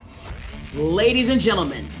Ladies and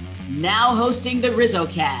gentlemen, now hosting the Rizzo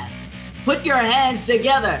Cast, put your hands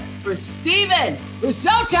together for Steven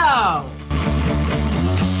Risotto!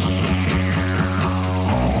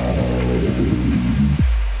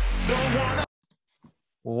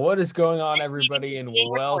 What is going on, everybody, and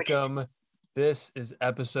welcome. This is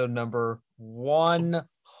episode number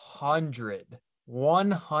 100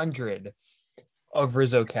 of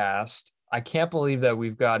Rizzo Cast. I can't believe that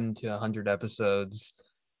we've gotten to 100 episodes.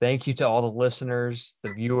 Thank you to all the listeners,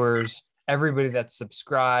 the viewers, everybody that's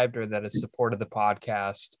subscribed or that has supported the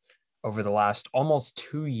podcast over the last almost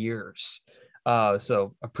 2 years.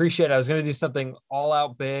 So appreciate it. I was going to do something all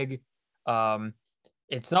out big.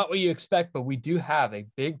 It's not what you expect, but we do have a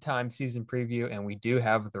big time season preview, and we do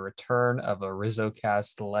have the return of a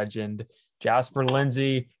RizzoCast legend. Jasper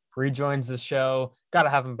Lindsay rejoins the show. Got to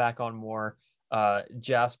have him back on more.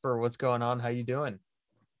 Jasper, what's going on? How you doing?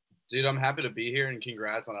 Dude, I'm happy to be here, and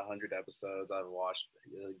congrats on 100 episodes. I've watched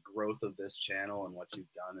the growth of this channel and what you've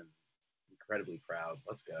done, and I'm incredibly proud.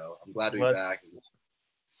 Let's go. I'm glad to be back. And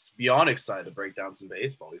beyond excited to break down some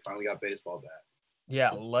baseball. We finally got baseball back.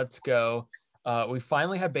 Yeah, let's go. We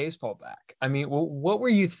finally had baseball back. I mean, what were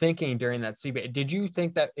you thinking during that CBA? Did you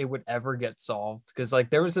think that it would ever get solved? Because like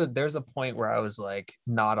there's a point where I was like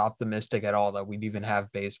not optimistic at all that we'd even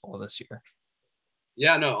have baseball this year.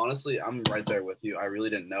 Yeah, no, honestly, I'm right there with you. I really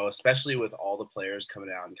didn't know, especially with all the players coming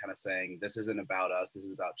out and kind of saying this isn't about us. This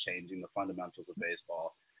is about changing the fundamentals of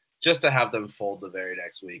baseball. Just to have them fold the very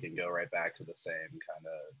next week and go right back to the same kind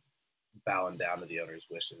of bowing down to the owner's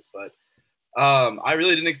wishes. But I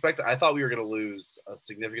really didn't expect that. I thought we were going to lose a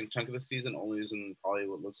significant chunk of the season. Only losing probably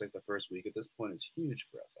what looks like the first week at this point is huge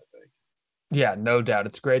for us, I think. Yeah, no doubt.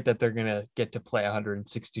 It's great that they're going to get to play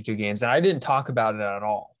 162 games. And I didn't talk about it at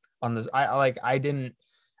all on this. I didn't.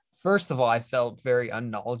 First of all, I felt very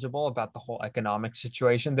unknowledgeable about the whole economic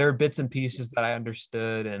situation. There are bits and pieces that I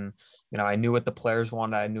understood, and I knew what the players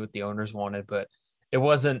wanted, I knew what the owners wanted, but it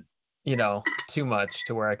wasn't too much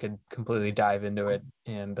to where I could completely dive into it,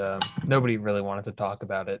 and nobody really wanted to talk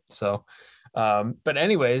about it. So but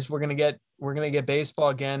anyways, we're gonna get baseball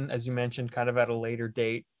again, as you mentioned, kind of at a later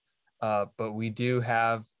date, but we do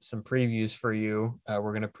have some previews for you.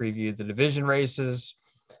 We're going to preview the division races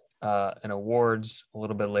and awards a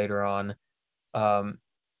little bit later on. But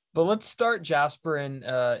let's start, Jasper, in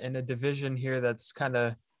a division here that's kind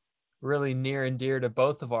of really near and dear to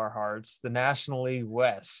both of our hearts, the National League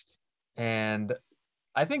West. And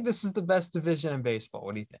I think this is the best division in baseball.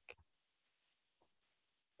 What do you think?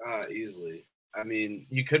 Easily. I mean,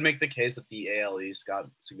 you could make the case that the AL East got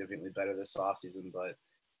significantly better this offseason, but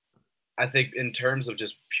I think in terms of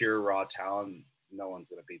just pure raw talent, no one's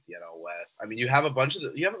going to beat the NL West. I mean, you have a bunch of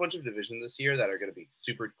divisions this year that are going to be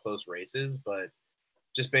super close races, but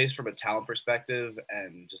just based from a talent perspective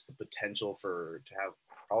and just the potential to have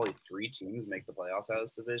probably 3 teams make the playoffs out of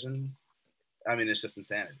this division, I mean, it's just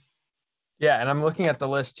insanity. Yeah, and I'm looking at the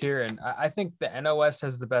list here, and I think the NL West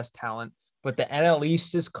has the best talent, but the NL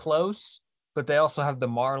East is close. But they also have the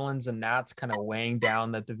Marlins and Nats kind of weighing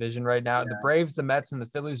down that division right now. Yeah. The Braves, the Mets, and the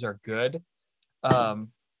Phillies are good.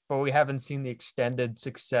 But we haven't seen the extended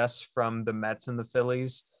success from the Mets and the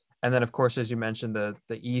Phillies. And then, of course, as you mentioned, the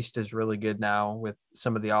East is really good now with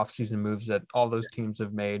some of the offseason moves that all those teams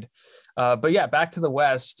have made. But yeah, back to the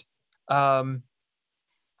West. I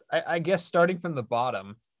guess starting from the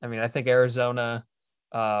bottom, I mean, I think Arizona,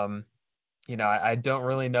 I don't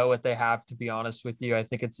really know what they have, to be honest with you. I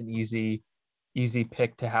think it's an easy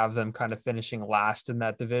pick to have them kind of finishing last in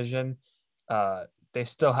that division. They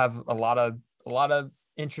still have a lot of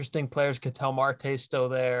interesting players. Ketel Marte's still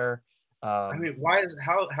there. I mean,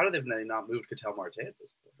 how do they not move Ketel Marte at this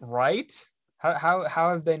point? Right? How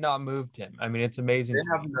have they not moved him? I mean, it's amazing. They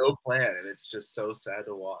have no plan, and it's just so sad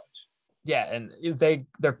to watch. Yeah, and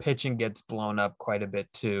their pitching gets blown up quite a bit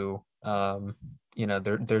too.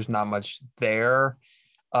 There's not much there.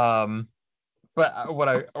 But what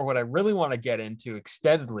I really want to get into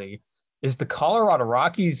extendedly is the Colorado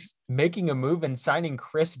Rockies making a move and signing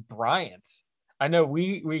Kris Bryant. I know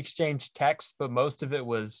we exchanged texts, but most of it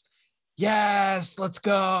was, yes, let's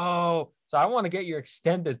go. So I want to get your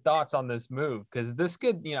extended thoughts on this move, because this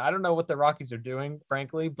could, I don't know what the Rockies are doing,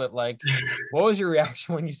 frankly, but like, what was your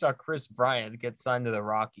reaction when you saw Kris Bryant get signed to the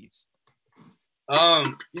Rockies?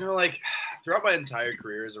 Like throughout my entire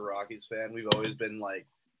career as a Rockies fan, we've always been like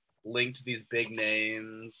linked to these big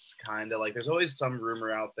names, kind of like there's always some rumor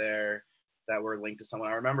out there that we're linked to someone.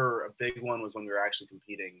 I remember a big one was when we were actually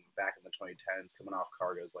competing back in the 2010s, coming off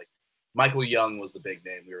Cargos. Like Michael Young was the big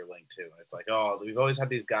name we were linked to. And it's like, oh, we've always had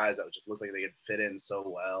these guys that just looked like they could fit in so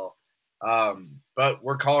well. But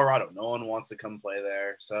we're Colorado. No one wants to come play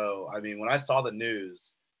there. So, I mean, when I saw the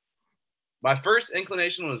news, my first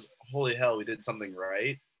inclination was, holy hell, we did something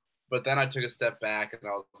right. But then I took a step back and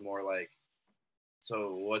I was more like,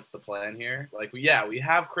 so what's the plan here? Like, we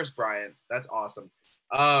have Chris Bryant. That's awesome.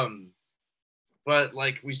 But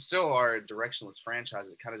like, we still are a directionless franchise.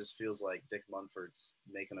 It kind of just feels like Dick Munford's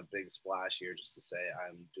making a big splash here just to say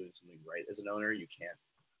I'm doing something right as an owner. You can't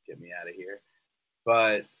get me out of here.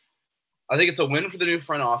 But I think it's a win for the new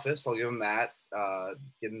front office. I'll give him that.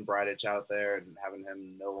 Getting Bridich out there and having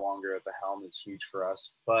him no longer at the helm is huge for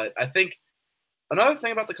us. But I think another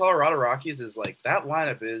thing about the Colorado Rockies is like that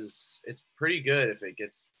lineup it's pretty good if it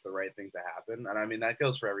gets the right things to happen. And I mean, that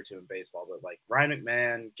goes for every team in baseball, but like Ryan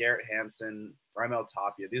McMahon, Garrett Hampson, Raimel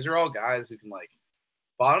Tapia, these are all guys who can like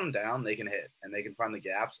bottom down, they can hit and they can find the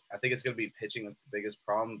gaps. I think it's going to be pitching that's the biggest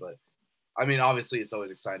problem, but I mean, obviously it's always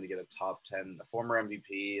exciting to get a top 10, a former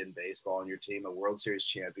MVP in baseball on your team, a World Series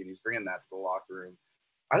champion. He's bringing that to the locker room.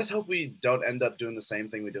 I just hope we don't end up doing the same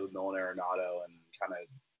thing we did with Nolan Arenado and kind of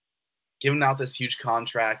giving out this huge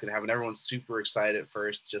contract and having everyone super excited at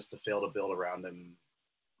first just to fail to build around him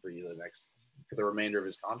for the remainder of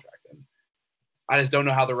his contract. And I just don't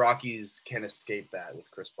know how the Rockies can escape that with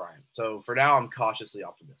Chris Bryant. So for now, I'm cautiously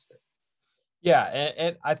optimistic. Yeah,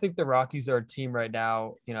 and I think the Rockies are a team right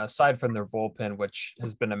now, you know, aside from their bullpen, which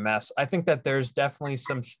has been a mess. I think that there's definitely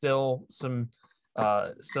some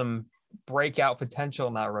breakout potential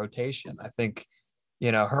in that rotation. I think,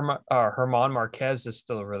 you know, Herman Marquez is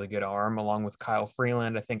still a really good arm, along with Kyle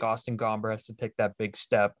Freeland. I think Austin Gomber has to take that big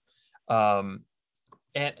step. And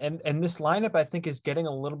this lineup, I think, is getting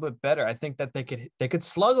a little bit better. I think that they could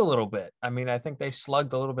slug a little bit. I mean, I think they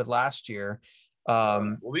slugged a little bit last year.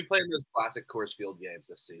 We'll be playing those classic Coors Field games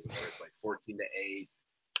this season where it's like 14-8,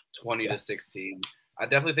 20-16. I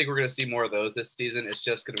definitely think we're going to see more of those this season. It's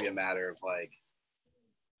just going to be a matter of like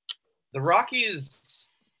the Rockies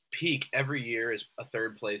peak every year is a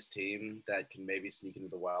third place team that can maybe sneak into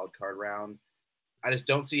the wild card round. I just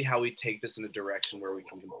don't see how we take this in a direction where we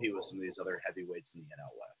can compete with some of these other heavyweights in the NL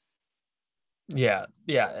West.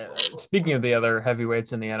 Yeah. Speaking of the other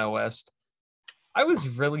heavyweights in the NL West, I was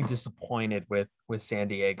really disappointed with San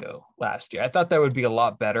Diego last year. I thought that would be a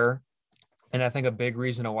lot better. And I think a big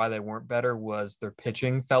reason of why they weren't better was their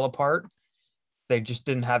pitching fell apart. They just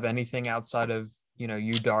didn't have anything outside of, you know,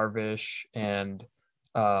 Yu Darvish and,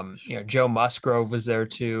 you know, Joe Musgrove was there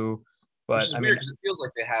too. But Which is weird because it feels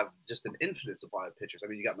like they have just an infinite supply of pitchers. I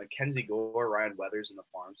mean, you got Mackenzie Gore, Ryan Weathers in the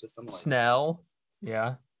farm system. Like, Snell.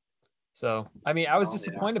 Yeah. So, I mean, I was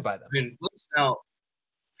disappointed by them. I mean, Blake Snell,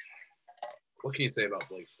 what can you say about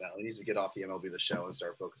Blake Snell? He needs to get off the MLB The Show and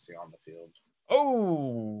start focusing on the field.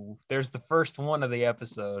 Oh, there's the first one of the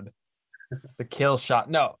episode. The kill shot.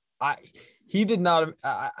 No, he did not.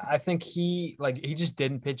 I think he just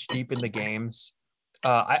didn't pitch deep in the games.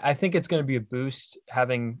 I think it's going to be a boost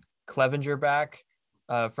having Clevenger back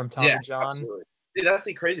from Tommy John. Absolutely. Dude, that's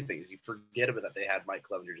the crazy thing is you forget about that they had Mike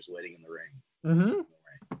Clevenger just waiting in the ring.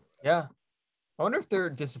 Mm-hmm. Yeah. I wonder if they're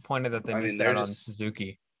disappointed that they missed out on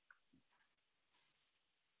Suzuki.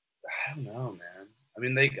 I don't know, man. I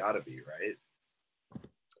mean, they got to be, right?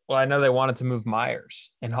 Well, I know they wanted to move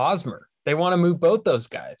Myers and Hosmer. They want to move both those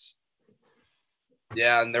guys.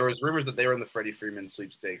 Yeah, and there was rumors that they were in the Freddie Freeman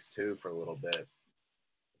sweepstakes too for a little bit.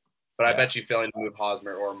 But I bet you failing to move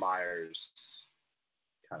Hosmer or Myers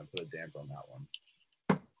kind of put a damper on that one.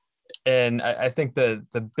 And I think the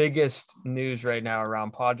biggest news right now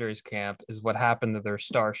around Padres camp is what happened to their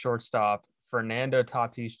star shortstop, Fernando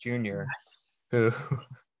Tatis Jr., who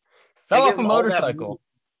fell off a motorcycle.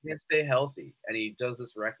 He can't stay healthy, and he does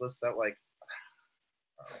this reckless stuff. Like,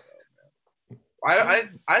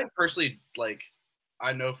 I personally like.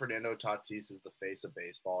 I know Fernando Tatis is the face of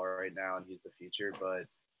baseball right now, and he's the future. But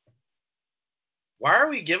why are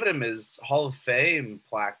we giving him his Hall of Fame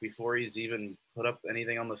plaque before he's even put up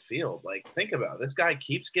anything on the field? Like, think about it. This guy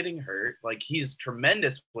keeps getting hurt. Like, he's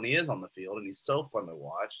tremendous when he is on the field, and he's so fun to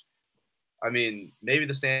watch. I mean, maybe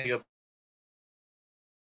the San Diego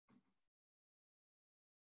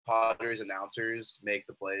Padres announcers make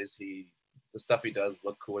the plays. The stuff he does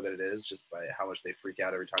look cooler than it is just by how much they freak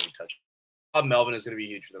out every time he touches. Bob Melvin is going to be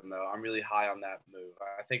huge for them, though. I'm really high on that move.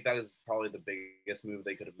 I think that is probably the biggest move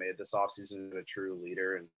they could have made this offseason, a true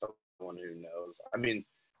leader and someone who knows. I mean,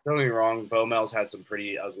 don't get me wrong, Bo Mel's had some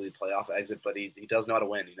pretty ugly playoff exit, but he does know how to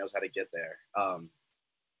win. He knows how to get there.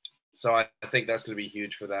 So I think that's going to be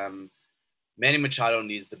huge for them. Manny Machado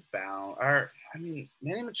needs to bounce. Manny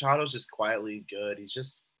Machado's just quietly good. He's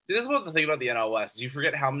just – see, this is what the thing about the NL West is you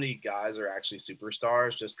forget how many guys are actually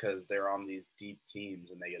superstars just because they're on these deep teams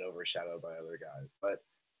and they get overshadowed by other guys. But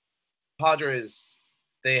Padres,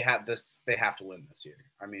 they have to win this year.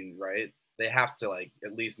 I mean, right? They have to like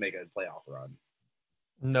at least make a playoff run.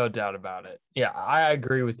 No doubt about it. Yeah, I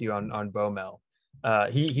agree with you on Bomel.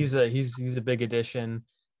 He's a big addition.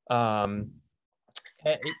 The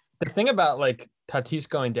thing about like Tatis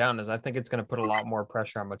going down is I think it's going to put a lot more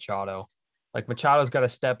pressure on Machado. Like Machado's got to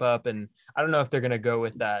step up, and I don't know if they're going to go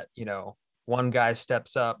with that, one guy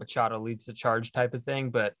steps up, Machado leads the charge type of thing.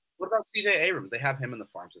 But what about CJ Abrams? They have him in the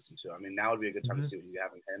farm system too. I mean, now would be a good time to see what you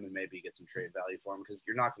have in him and maybe get some trade value for him because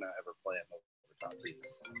you're not going to ever play him over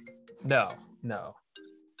Tatis.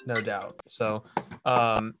 No doubt. So,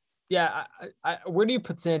 yeah, where do you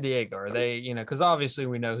put San Diego? Are they, because obviously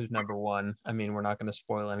we know who's number one. I mean, we're not going to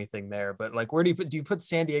spoil anything there, but like, where do you put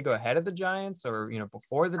San Diego ahead of the Giants or,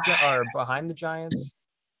 before or behind the Giants?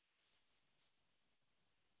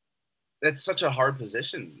 It's such a hard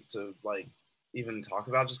position to like even talk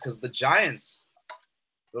about just because the Giants,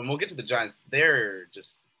 when we'll get to the Giants, they're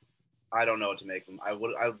just, I don't know what to make them. I'd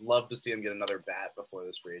love to see them get another bat before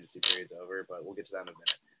this free agency period's over, but we'll get to that in a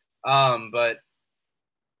minute. But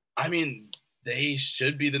I mean, they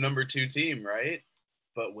should be the number 2 team, right?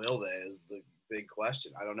 But will they is the big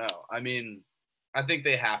question. I don't know. I mean, I think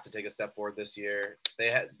they have to take a step forward this year.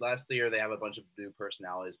 Last year they have a bunch of new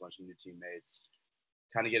personalities, a bunch of new teammates,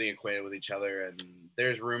 kind of getting acquainted with each other, and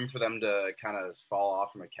there's room for them to kind of fall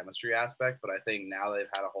off from a chemistry aspect. But I think now they've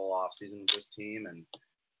had a whole offseason with this team, and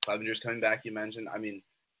Clevenger's coming back, you mentioned. I mean,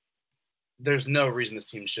 there's no reason this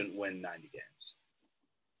team shouldn't win 90 games.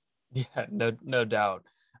 Yeah, no doubt.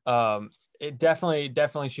 It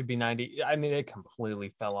definitely should be 90. I mean, it completely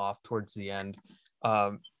fell off towards the end.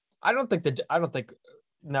 I don't think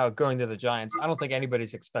now going to the Giants, I don't think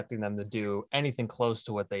anybody's expecting them to do anything close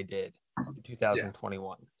to what they did in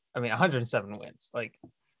 2021. Yeah. I mean, 107 wins. Like,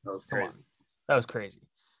 that was crazy. That was crazy.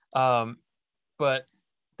 But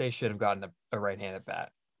they should have gotten a right-handed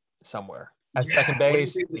bat somewhere at second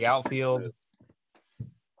base, the outfield.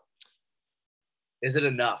 Is it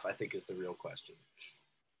enough? I think is the real question.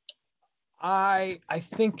 I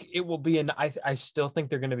think it will be I still think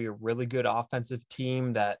they're going to be a really good offensive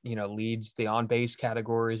team that, leads the on-base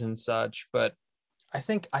categories and such. But I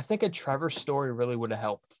think a Trevor Story really would have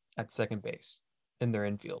helped at second base in their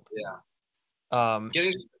infield. Yeah.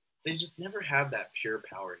 They just never have that pure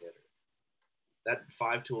power hitter. That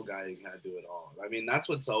 5-tool guy who can kind of do it all. I mean, that's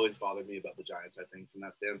what's always bothered me about the Giants, I think, from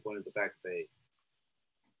that standpoint, is the fact that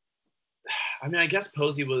I guess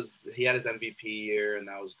Posey he had his MVP year, and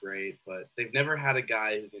that was great, but they've never had a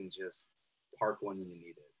guy who can just park one when you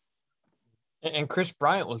need it. And Chris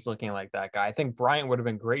Bryant was looking like that guy. I think Bryant would have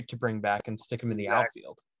been great to bring back and stick him in the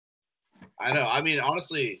outfield. I know. I mean,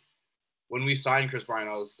 honestly, when we signed Chris Bryant,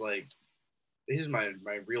 I was like, here's my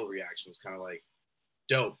real reaction was kind of like,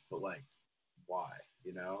 dope, but like, why?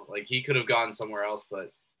 Like he could have gone somewhere else,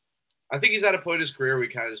 but I think he's at a point in his career where he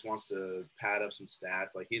kind of just wants to pad up some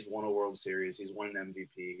stats. Like he's won a World Series, he's won an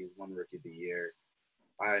MVP, he's won Rookie of the Year.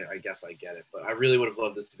 I guess I get it, but I really would have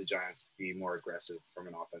loved to see the Giants be more aggressive from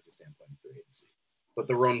an offensive standpoint in free agency. But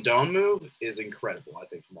the Rondon move is incredible, I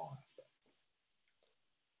think, from all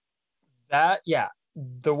aspects.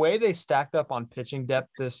 The way they stacked up on pitching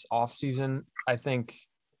depth this offseason, I think,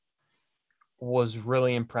 was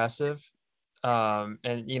really impressive. And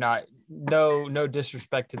no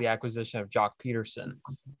disrespect to the acquisition of Jock Peterson,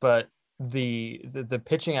 but the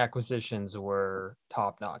pitching acquisitions were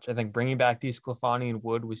top notch. I think bringing back DeSclafani and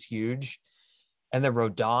Wood was huge, and then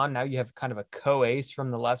Rodon. Now you have kind of a co-ace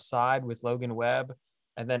from the left side with Logan Webb,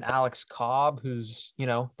 and then Alex Cobb, who's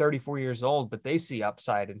 34 years old, but they see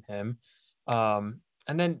upside in him. And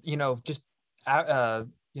then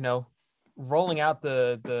rolling out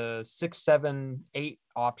the 6, 7, 8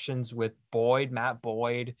 options with Matt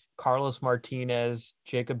Boyd, Carlos Martinez,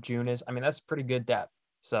 Jacob Junis. I mean, that's pretty good depth.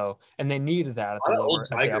 So, and they needed that at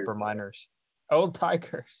the upper minors. Old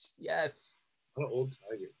Tigers. Yes. Old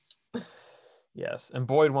Tigers. Yes. And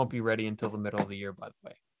Boyd won't be ready until the middle of the year, by the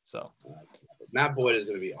way. So Matt Boyd is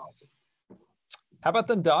going to be awesome. How about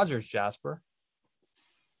them Dodgers, Jasper?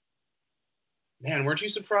 Man, weren't you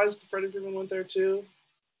surprised Freddie Freeman went there too?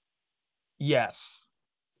 Yes.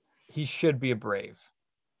 He should be a Brave.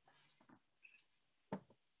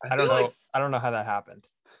 I don't know. I don't know how that happened.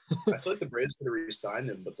 I feel like the Braves could have re-signed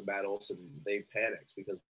him, but the Matt Olson, they panicked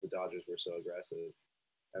because the Dodgers were so aggressive,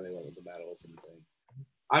 and they went with the Matt Olson thing.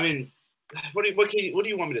 I mean, what do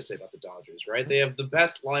you want me to say about the Dodgers, right? They have the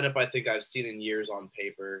best lineup I think I've seen in years on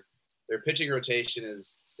paper. Their pitching rotation is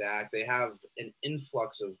stacked. They have an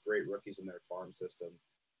influx of great rookies in their farm system.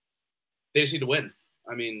 They just need to win.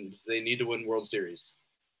 I mean, they need to win World Series.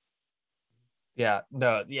 Yeah,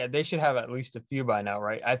 no, yeah, they should have at least a few by now,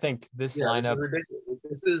 right? I think this Yeah, this lineup. is ridiculous.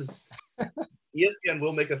 This is ESPN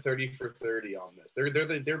will make a 30 for 30 on this.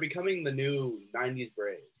 They're becoming the new 90s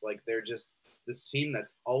Braves. Like they're just this team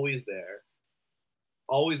that's always there,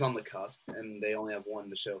 always on the cusp, and they only have one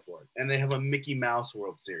to show for it. And they have a Mickey Mouse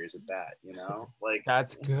World Series at that, you know? Like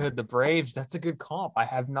That's good. The Braves, that's a good comp. I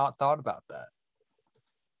have not thought about that.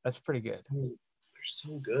 That's pretty good. they're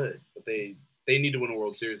so good, but they need to win a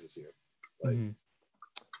World Series this year. Like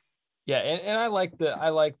Yeah, and I like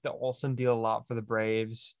the Olsen deal a lot for the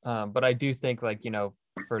Braves, but I do think like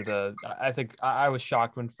I think I was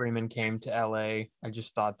shocked when Freeman came to LA. I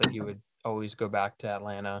just thought that he would always go back to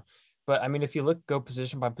Atlanta. But I mean, if you go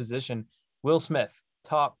position by position, Will Smith,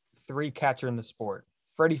 top 3 catcher in the sport.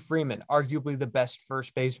 Freddie Freeman, arguably the best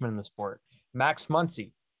first baseman in the sport. Max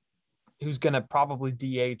Muncy, who's going to probably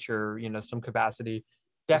DH or some capacity.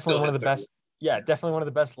 Definitely one of the best. Yeah, definitely one of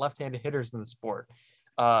the best left-handed hitters in the sport.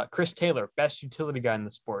 Chris Taylor, best utility guy in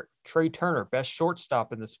the sport. Trey Turner, best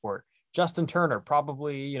shortstop in the sport. Justin Turner,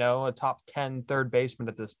 probably a top 10 third baseman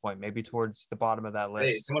at this point, maybe towards the bottom of that list.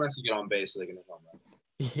 Hey, someone has to get on base so they can hit home run.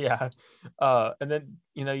 Yeah. And then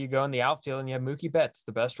you go in the outfield and you have Mookie Betts,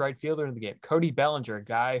 the best right fielder in the game. Cody Bellinger, a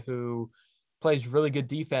guy who plays really good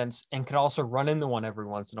defense and can also run into one every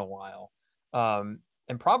once in a while.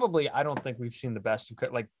 And probably I don't think we've seen the best of,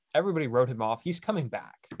 like, everybody wrote him off. He's coming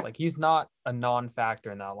back. Like, he's not a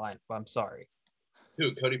non-factor in that line. I'm sorry.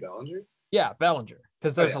 Who, Cody Bellinger? Yeah, Bellinger.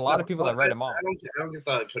 Because there's a lot of people that write him off. I don't get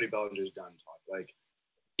that Cody Bellinger's done talk. Like,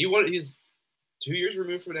 he's 2 years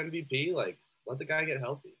removed from an MVP. Like, let the guy get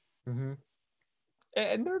healthy. Mm-hmm.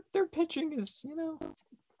 And their pitching is,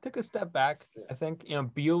 took a step back. Yeah. I think,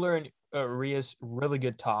 Buehler and Urias, really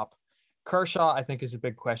good top. Kershaw, I think, is a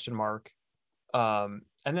big question mark.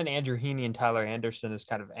 And then Andrew Heaney and Tyler Anderson is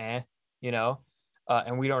kind of and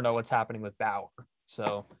we don't know what's happening with Bauer.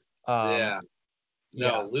 So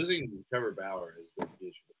losing Trevor Bauer has been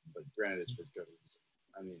huge, but granted, it's for good reason.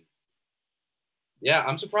 I mean, yeah,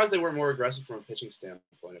 I'm surprised they weren't more aggressive from a pitching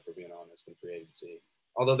standpoint, if we're being honest, in free agency.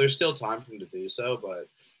 Although there's still time for them to do so, but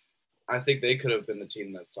I think they could have been the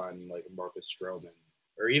team that signed like Marcus Stroman,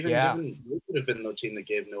 or even they could have been the team that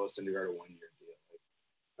gave Noah Syndergaard a 1-year deal. Like,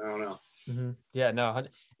 I don't know. Mm-hmm. Yeah, no,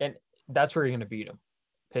 and that's where you're going to beat them.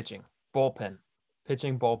 Pitching, bullpen.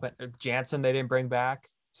 Jansen, they didn't bring back,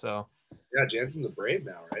 so. Yeah, Jansen's a Brave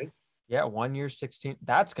now, right? Yeah, 1 year, 16.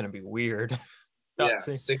 That's going to be weird. Yeah,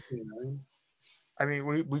 16 million. I mean,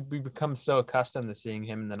 we become so accustomed to seeing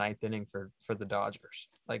him in the ninth inning for the Dodgers.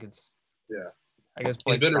 Like, it's. Yeah. I guess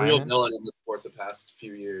he's been a real villain in the sport the past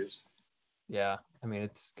few years. Yeah, I mean,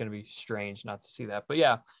 it's going to be strange not to see that. But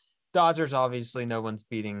yeah, Dodgers, obviously no one's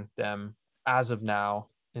beating them as of now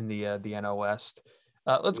in the NL West.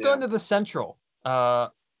 Let's go into the Central.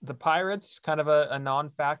 The Pirates, kind of a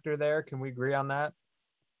non-factor there. Can we agree on that?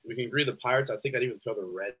 We can agree the Pirates. I think I'd even throw the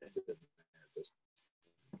Reds in there.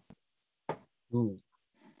 Ooh.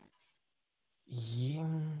 Yeah.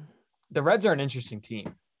 The Reds are an interesting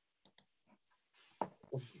team.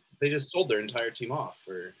 They just sold their entire team off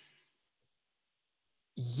for.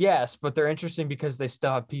 Yes, but they're interesting because they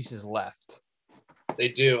still have pieces left. They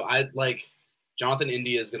do. I like Jonathan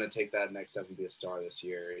India is going to take that next step and be a star this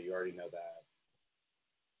year. You already know that.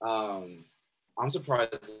 I'm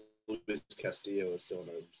surprised Luis Castillo is still in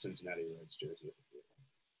a Cincinnati Reds jersey.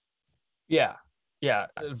 Yeah.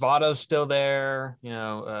 Votto's still there.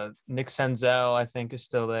 Nick Senzel, I think, is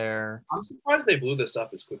still there. I'm surprised they blew this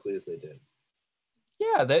up as quickly as they did.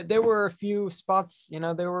 Yeah, there were a few spots. They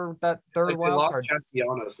were that third wild card. They lost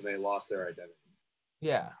Castellanos and they lost their identity.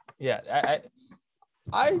 Yeah.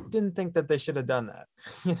 I didn't think that they should have done that.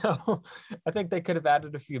 I think they could have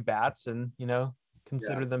added a few bats and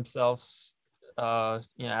consider themselves,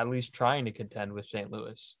 at least trying to contend with St.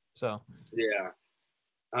 Louis. So yeah.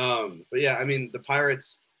 But yeah, I mean, the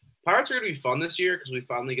Pirates are going to be fun this year because we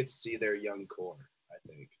finally get to see their young core. I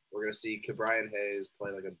think we're going to see Ke'Bryan Hayes play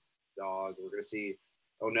like a dog. We're going to see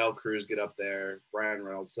O'Neill Cruz get up there, Brian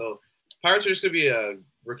Reynolds. So Pirates are just going to be a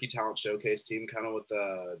rookie talent showcase team, kind of what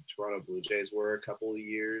the Toronto Blue Jays were a couple of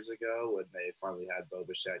years ago when they finally had Bo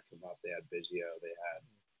Bichette come up. They had Biggio, they had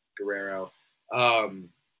Guerrero.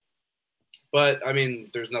 But I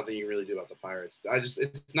mean, there's nothing you can really do about the Pirates.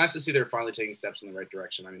 It's nice to see they're finally taking steps in the right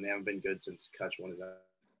direction. I mean, they haven't been good since Kutch won his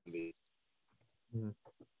MVP.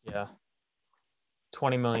 Yeah.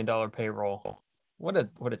 $20 million payroll. What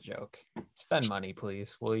a joke. Spend money,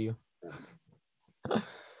 please, will you?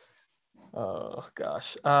 Oh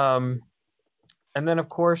gosh. And then of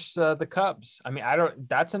course the Cubs. I mean,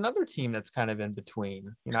 that's another team that's kind of in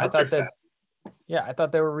between. I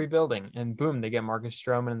thought they were rebuilding, and boom, they get Marcus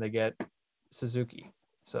Stroman and they get Suzuki.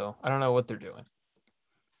 So I don't know what they're doing.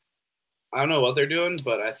 I don't know what they're doing,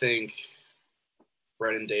 but I think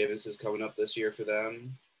Brennan Davis is coming up this year for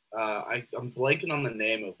them. I'm blanking on the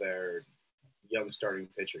name of their young starting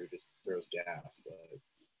pitcher who just throws gas, but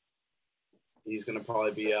he's going to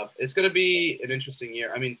probably be up. It's going to be an interesting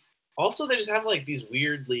year. I mean, also they just have like these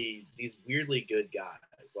weirdly good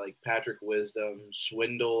guys like Patrick Wisdom,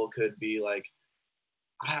 Schwindel could be like.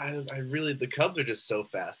 I really the Cubs are just so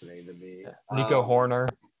fascinating to me. Yeah. Nico Hoerner,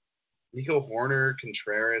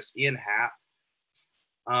 Contreras, Ian Happ.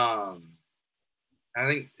 I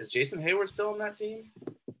think is Jason Hayward still on that team?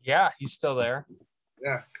 Yeah, he's still there.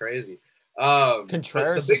 Yeah, crazy.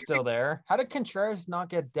 Contreras is still there. How did Contreras not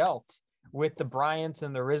get dealt with the Bryants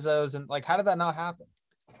and the Rizzos and like how did that not happen?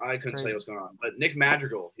 I couldn't tell you what's going on, but Nick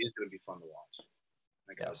Madrigal, he's going to be fun to watch.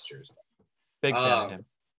 That guy's cheers. Big fan of him.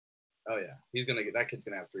 Oh yeah, that kid's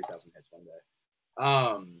gonna have 3,000 hits one day.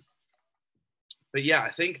 But yeah, I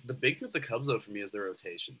think the big thing with the Cubs though for me is their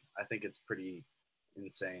rotation. I think it's pretty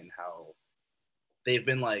insane how they've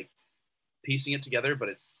been like piecing it together, but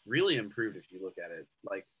it's really improved if you look at it.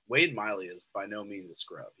 Like Wade Miley is by no means a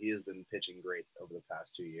scrub. He has been pitching great over the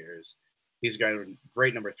past 2 years. He's a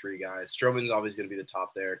great number 3 guy. Stroman's obviously going to be the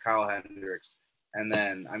top there. Kyle Hendricks. And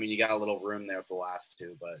then, I mean, you got a little room there with the last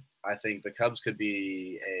 2, but I think the Cubs could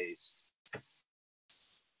be a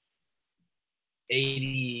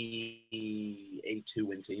 82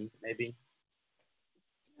 win team, maybe.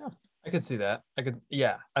 Yeah, I could see that. I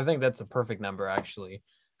think that's a perfect number, actually.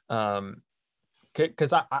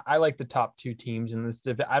 Because I like the top 2 teams in this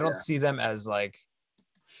division. I don't see them as, like,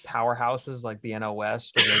 powerhouses like the NL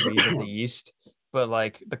West or maybe even the East. But,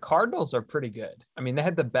 like, the Cardinals are pretty good. I mean, they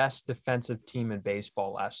had the best defensive team in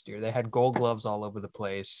baseball last year. They had Gold Gloves all over the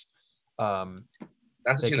place.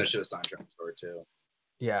 That's a team that should have signed Trevor Story, too.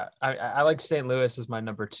 Yeah, I like St. Louis as my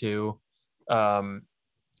number 2. I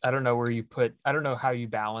don't know where you put – I don't know how you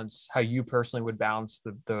personally would balance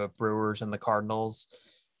the Brewers and the Cardinals.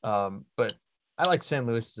 But I like St.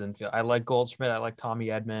 Louis's infield. I like Goldschmidt. I like Tommy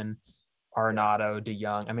Edman, Arenado,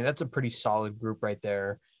 DeYoung. I mean, that's a pretty solid group right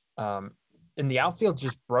there. And the outfield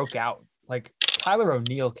just broke out. Like Tyler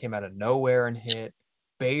O'Neill came out of nowhere and hit.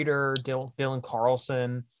 Bader, Dylan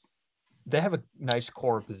Carlson. They have a nice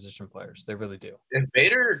core of position players. They really do. If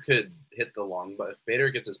Bader could hit the long, but if Bader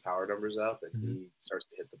gets his power numbers up and he starts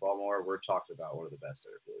to hit the ball more, we're talking about one of the best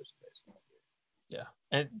center fielders in baseball. Yeah,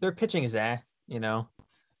 and their pitching is you know.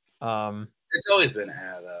 It's always been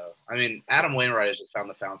though. I mean, Adam Wainwright has just found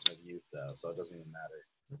the fountain of youth though, so it doesn't even matter.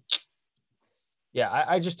 Yeah,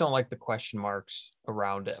 I just don't like the question marks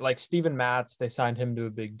around it. Like Steven Matz, they signed him to a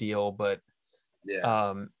big deal, but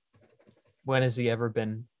when has he ever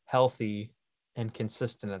been healthy and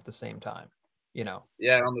consistent at the same time? You know?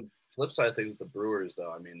 Yeah, on the flip side of things, the Brewers,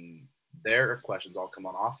 though, I mean, their questions all come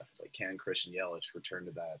on offense. Like, can Christian Yelich return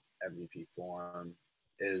to that MVP form?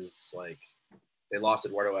 Is like they lost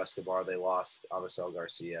Eduardo Escobar, they lost Avisel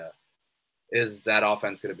Garcia. Is that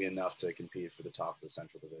offense going to be enough to compete for the top of the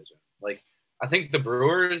Central Division? Like, I think the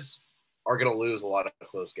Brewers are going to lose a lot of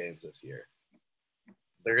close games this year.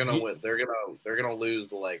 They're going to win. They're going to lose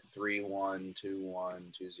the like 3-1, 2-1,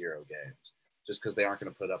 2-0 games just because they aren't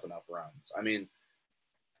going to put up enough runs. I mean,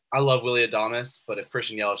 I love Willy Adames, but if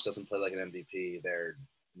Christian Yelich doesn't play like an MVP, they're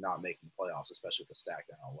not making the playoffs, especially with the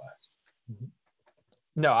stacked NL West.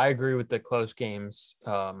 No, I agree with the close games.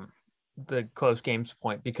 The close games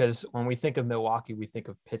point, because when we think of Milwaukee, we think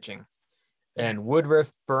of pitching. And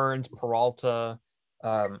Woodruff, Burns, Peralta,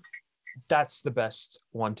 that's the best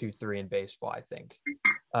 1, 2, 3 in baseball, I think.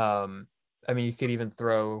 I mean, you could even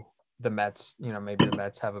throw the Mets, maybe the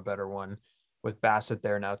Mets have a better one with Bassett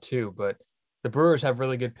there now too, but the Brewers have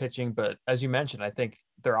really good pitching. But as you mentioned, I think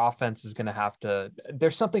their offense is going to have to,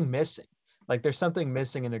 there's something missing. Like there's something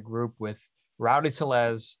missing in a group with Rowdy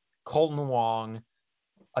Tellez, Colton Wong,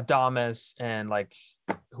 Adames, and like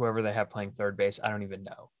whoever they have playing third base. I don't even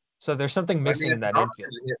know. So there's something missing in that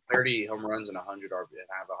infield. Hit 30 home runs and 100 RBI and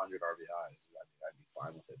have 100 RBIs. I'd be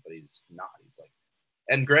fine with it, but he's not. He's like,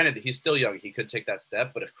 and granted, he's still young. He could take that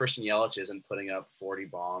step, but if Christian Yelich isn't putting up 40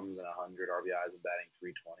 bombs and 100 RBIs and batting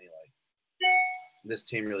 320, like this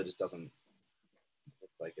team really just doesn't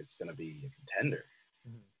look like it's going to be a contender.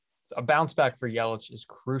 So a bounce back for Yelich is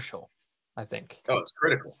crucial, I think. Oh, it's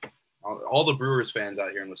critical. All the Brewers fans out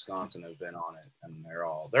here in Wisconsin have been on it, and they're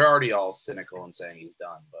already all cynical and saying he's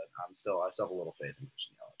done. But I still have a little faith in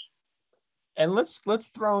Christian Yelich. And let's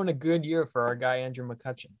throw in a good year for our guy Andrew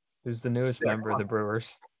McCutchen, who's the newest member of the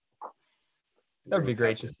Brewers. That'd be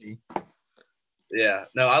great to see. Yeah,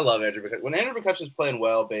 no, I love Andrew McCutchen. When Andrew McCutchen's playing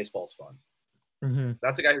well, baseball's fun.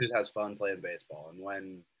 That's a guy who just has fun playing baseball, and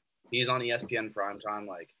when He's on ESPN primetime.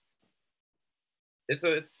 Like,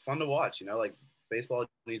 it's fun to watch. Like baseball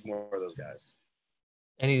needs more of those guys.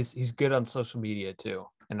 And he's good on social media too.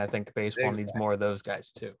 And I think baseball Exactly. needs more of those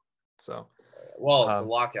guys too. So, the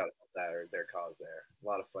lockout their cause there. A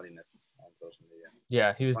lot of funniness on social media.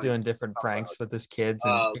 Yeah, he was doing different pranks with his kids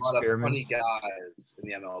and a lot of experiments. funny guys in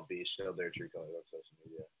the MLB showed their true colors on social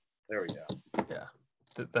media. There we go.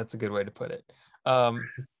 Yeah, that's a good way to put it.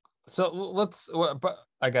 So but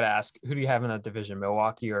I gotta ask, who do you have in that division,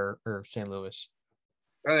 Milwaukee or St. Louis?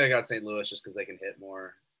 I think I got St. Louis just because they can hit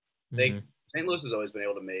more. St. Louis has always been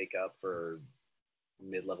able to make up for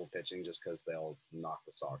mid-level pitching just because they'll knock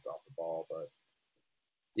the Sox off the ball. But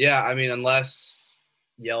yeah, I mean, unless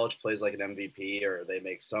Yelich plays like an MVP or they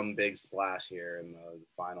make some big splash here in the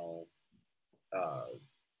final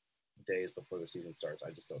days before the season starts,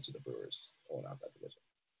 I just don't see the Brewers pulling out that division.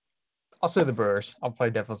 I'll say the Brewers. I'll play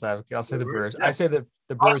devil's advocate. I'll say the Brewers. Yeah. I say the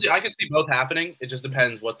Brewers. Honestly, I can see both happening. It just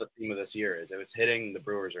depends what the theme of this year is. If it's hitting, the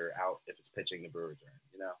Brewers are out. If it's pitching, the Brewers are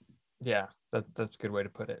in, Yeah, that's a good way to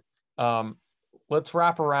put it. Let's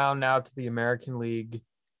wrap around now to the American League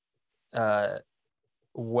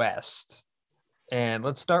West. And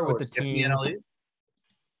let's start with the team. The NL East?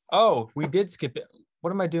 Oh, we did skip it.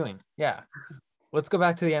 What am I doing? Yeah. Let's go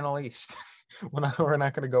back to the NL East. We're not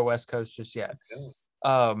going to go West Coast just yet.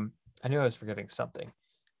 I knew I was forgetting something.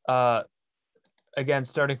 Again,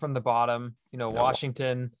 starting from the bottom,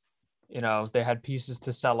 Washington, they had pieces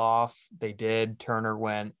to sell off. They did. Turner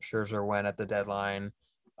went, Scherzer went at the deadline.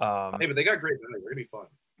 Hey, but they got great money. They're going to be fun.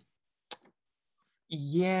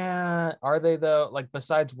 Yeah. Are they though? Like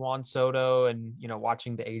besides Juan Soto and,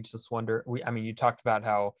 watching the ageless wonder, you talked about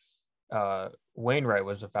how Wainwright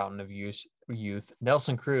was a fountain of youth.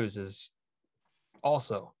 Nelson Cruz is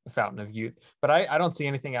also a fountain of youth, but I don't see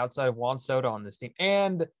anything outside of Juan Soto on this team.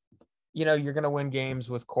 And, you're going to win games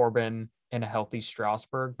with Corbin and a healthy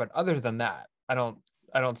Strasburg. But other than that, I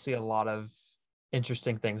don't see a lot of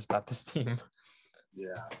interesting things about this team.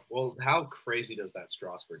 Yeah. Well, how crazy does that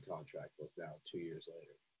Strasburg contract look now 2 years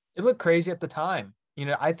later? It looked crazy at the time.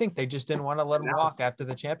 I think they just didn't want to let him walk after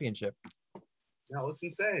the championship. No, it's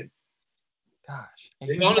insane. Gosh.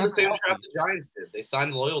 They fell into the same trap the Giants did. They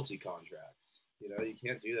signed loyalty contracts. You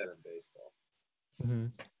can't do that in baseball. Mm-hmm.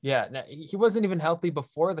 Yeah, he wasn't even healthy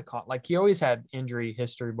before the he always had injury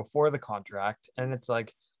history before the contract, and it's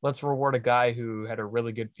like, let's reward a guy who had a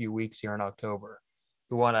really good few weeks here in October,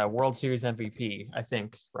 who won a World Series MVP, I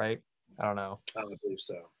think, right? I don't know. I believe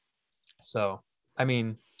so. So,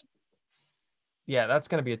 yeah, that's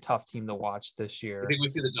going to be a tough team to watch this year. I think we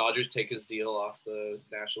see the Dodgers take his deal off the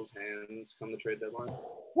Nationals' hands come the trade deadline.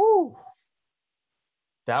 Woo!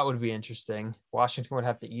 That would be interesting. Washington would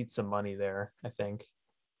have to eat some money there, I think.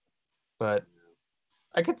 But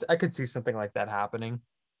I could see something like that happening.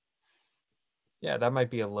 Yeah, that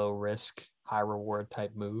might be a low risk, high reward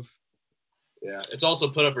type move. Yeah, it's also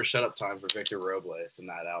put up or shut up time for Victor Robles in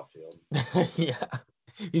that outfield. Yeah,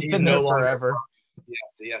 he's been there forever.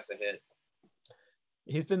 He has to hit.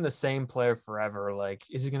 He's been the same player forever. Like,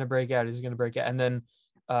 is he going to break out? Is he going to break out? And then,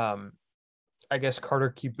 I guess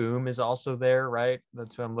Carter Kieboom is also there, right?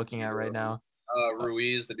 That's what I'm looking at right now.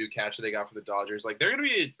 Ruiz, the new catcher they got for the Dodgers. Like, they're going to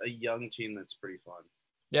be a young team that's pretty fun.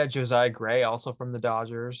 Yeah, Josiah Gray also from the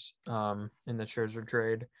Dodgers in the Scherzer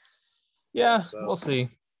trade. Yeah, so, we'll see.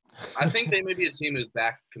 I think they may be a team who's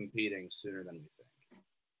back competing sooner than we think.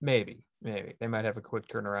 Maybe. They might have a quick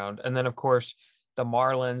turnaround. And then, of course, the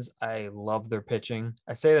Marlins, I love their pitching.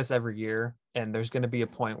 I say this every year, and there's going to be a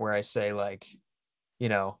point where I say, like,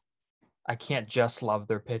 I can't just love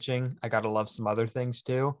their pitching. I got to love some other things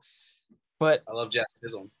too. But I love Jazz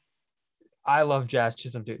Chisholm. I love Jazz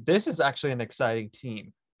Chisholm too. This is actually an exciting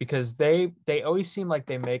team because they always seem like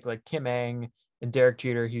they make, like, Kim Ng and Derek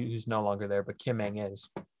Jeter, who's no longer there, but Kim Ng is.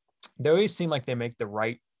 They always seem like they make the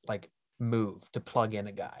right, like, move to plug in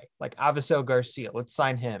a guy. Like Avisail Garcia, let's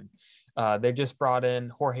sign him. They just brought in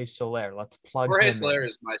Jorge Soler. Let's plug him in. Jorge Soler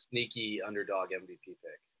is my sneaky underdog MVP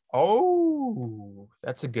pick. Oh,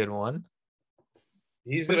 that's a good one.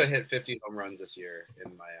 He's going to hit 50 home runs this year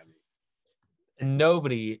in Miami. And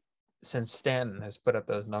nobody since Stanton has put up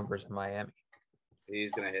those numbers in Miami.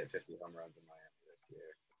 He's going to hit 50 home runs in Miami this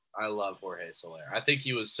year. I love Jorge Soler. I think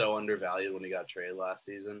he was so undervalued when he got traded last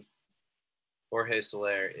season. Jorge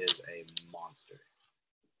Soler is a monster.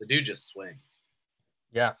 The dude just swings.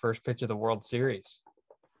 Yeah, first pitch of the World Series.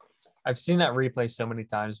 I've seen that replay so many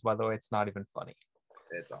times. By the way, it's not even funny.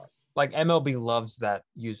 It's awesome. Like, MLB loves that,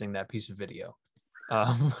 using that piece of video.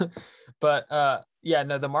 But yeah,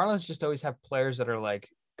 no, the Marlins just always have players that are, like,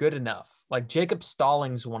 good enough. Like Jacob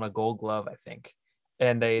Stallings won a Gold Glove, I think.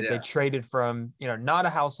 And they traded from, not a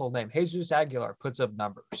household name. Jesus Aguilar puts up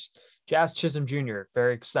numbers. Jazz Chisholm Jr.,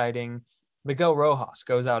 very exciting. Miguel Rojas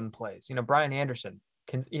goes out and plays. Brian Anderson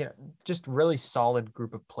can, just really solid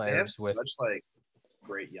group of players. They have such like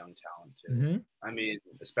great young talent too. Mm-hmm. I mean,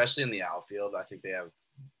 especially in the outfield, I think they have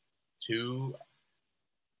two.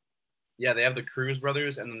 Yeah, they have the Cruz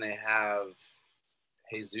brothers, and then they have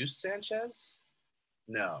Jesus Sanchez.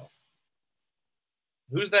 No,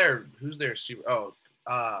 who's their super? Oh,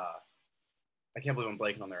 I can't believe I'm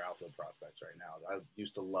blanking on their outfield prospects right now. I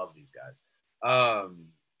used to love these guys.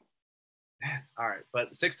 Man, all right,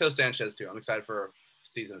 but Sixto Sanchez too. I'm excited for a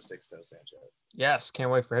season of Sixto Sanchez. Yes, can't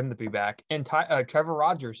wait for him to be back. And Trevor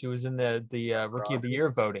Rogers, who was in the Rookie of the Year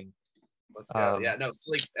voting. Let's go. Yeah, no, it's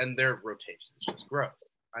like, and their rotation is just gross.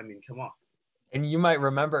 I mean, come on. And you might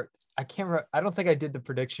remember, I don't think I did the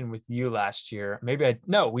prediction with you last year. Maybe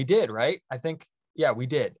we did, right? I think, yeah, we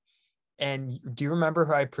did. And do you remember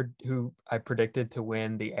who I predicted to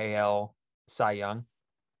win the AL Cy Young?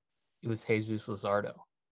 It was Jesus Luzardo.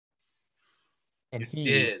 And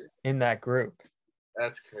he's in that group.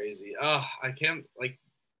 That's crazy. Oh, I can't,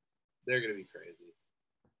 they're going to be crazy.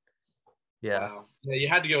 Yeah. Wow. Yeah, you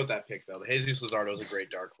had to go with that pick, though. The Jesus Luzardo was a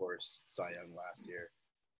great dark horse Cy Young last year.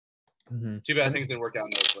 Mm-hmm. Too bad things didn't work out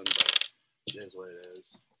in Oakland, but it is what it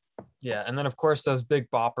is. Yeah, and then, of course, those big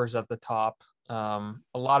boppers at the top. A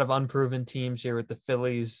lot of unproven teams here with the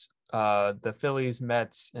Phillies,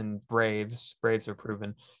 Mets, and Braves. Braves are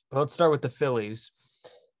proven. But let's start with the Phillies.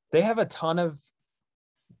 They have a ton of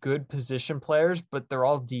good position players, but they're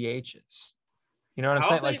all DHs. You know what I'm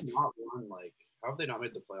saying? How have they not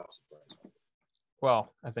made the playoffs?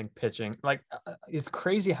 Well, I think pitching. It's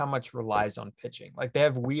crazy how much relies on pitching. They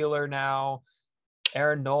have Wheeler now.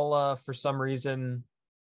 Aaron Nola, for some reason,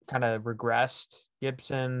 kind of regressed.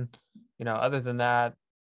 Gibson, other than that,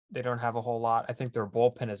 they don't have a whole lot. I think their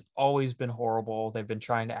bullpen has always been horrible. They've been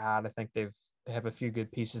trying to add. I think they have a few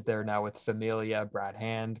good pieces there now with Familia, Brad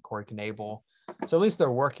Hand, Corey Knebel. So at least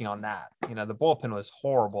they're working on that. The bullpen was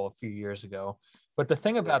horrible a few years ago. But the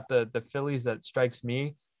thing about the Phillies that strikes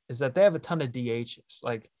me is that they have a ton of DHs.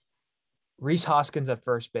 Like Rhys Hoskins at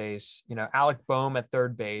first base, Alec Boehm at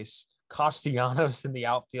third base, Castellanos in the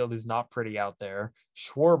outfield, who's not pretty out there.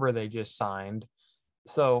 Schwarber they just signed.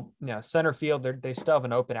 So, center field, they still have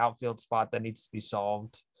an open outfield spot that needs to be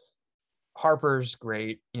solved. Harper's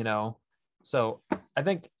great, So I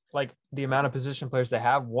think the amount of position players they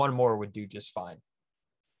have, one more would do just fine.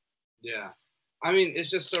 Yeah. I mean, it's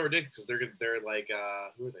just so ridiculous. They're like,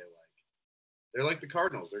 who are they like? They're like the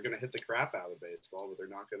Cardinals. They're going to hit the crap out of baseball, but they're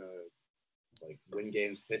not going to win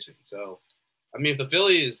games pitching. So, I mean, if the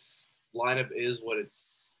Phillies lineup is what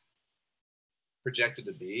it's projected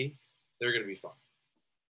to be, they're going to be fine.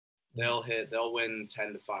 They'll win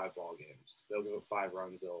 10-5 ball games. They'll go 5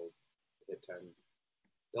 runs. They'll hit 10.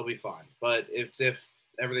 They'll be fine. But if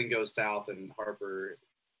everything goes south and Harper,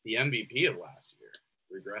 the MVP of last year,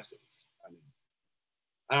 regresses,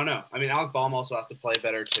 I don't know. I mean, Alec Boehm also has to play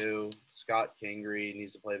better too. Scott Kingery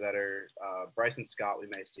needs to play better. Bryson Scott, we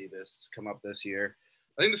may see this come up this year.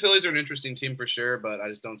 I think the Phillies are an interesting team for sure, but I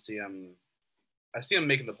just don't see them. I see them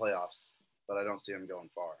making the playoffs, but I don't see them going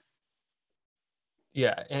far.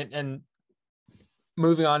 Yeah, and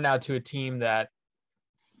moving on now to a team that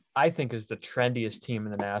I think is the trendiest team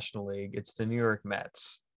in the National League. It's the New York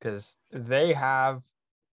Mets, because they have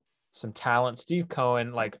some talent. Steve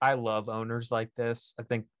Cohen, I love owners like this. I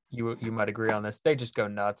think you might agree on this. They just go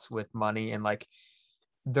nuts with money, and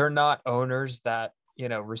they're not owners that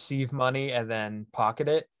receive money and then pocket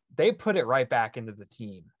it. They put it right back into the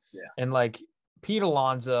team. Yeah. And Pete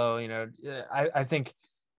Alonso, I think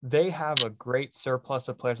they have a great surplus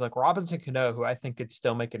of players like Robinson Cano, who I think could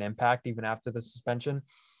still make an impact even after the suspension.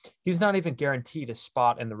 He's not even guaranteed a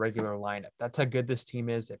spot in the regular lineup. That's how good this team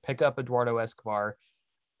is. They pick up Eduardo Escobar.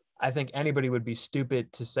 I think anybody would be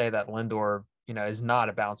stupid to say that Lindor, is not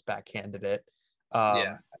a bounce back candidate.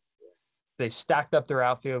 They stacked up their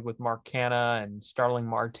outfield with Mark Canha and Starling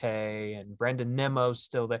Marte and Brendan Nimmo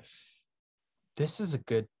still there. This is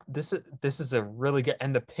a really good,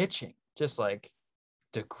 and the pitching, just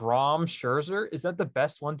DeGrom, Scherzer, is that the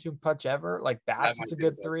best 1-2 punch ever? Bassett's a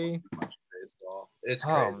good 3. It's crazy.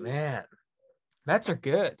 Oh man, Mets are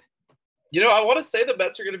good. I want to say the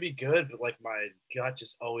Mets are going to be good, but my gut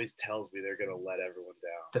just always tells me they're going to let everyone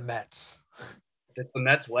down. The Mets. It's the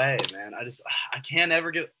Mets way, man. I can't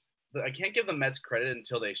give the Mets credit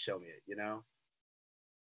until they show me it,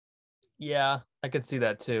 Yeah, I could see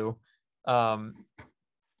that too.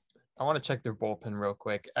 I want to check their bullpen real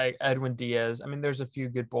quick. Edwin Diaz. I mean, there's a few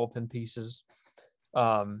good bullpen pieces.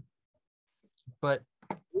 But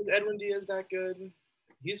is Edwin Diaz that good?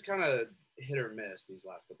 he's kind of hit or miss these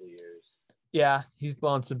last couple of years. Yeah, he's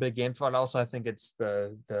blown some big games, but also I think it's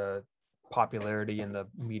the popularity and the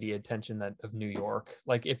media attention that of New York.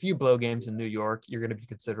 Like if you blow games in New York, you're going to be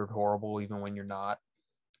considered horrible even when you're not,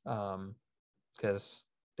 because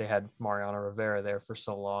they had Mariano Rivera there for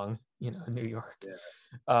so long, in New York.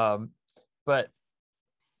 Yeah. But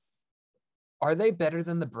are they better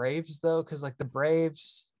than the Braves though? Because like the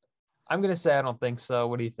Braves, I'm going to say I don't think so.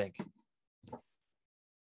 What do you think?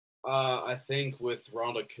 I think with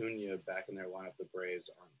Ronald Acuna back in their lineup, the Braves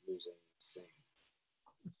aren't losing the same.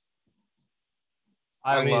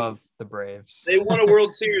 I mean, love the Braves. They won a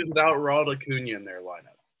World Series without Ronald Acuna in their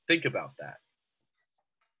lineup. Think about that.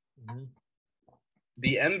 Mm-hmm.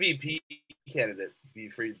 The MVP candidate be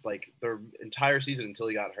free like their entire season until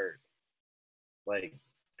he got hurt. Like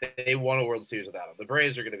they won a World Series without him. The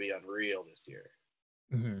Braves are going to be unreal this year.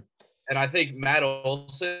 Mm-hmm. And I think Matt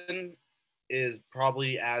Olson is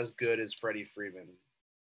probably as good as Freddie Freeman,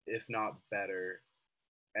 if not better.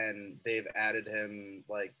 And they've added him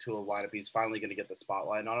like to a lineup. He's finally going to get the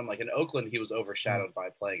spotlight on him. Like in Oakland, he was overshadowed by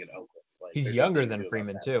playing in Oakland. Like he's younger than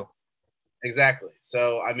Freeman too. Exactly.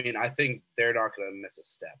 So I mean, I think they're not going to miss a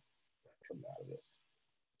step coming out of this.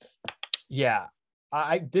 Yeah,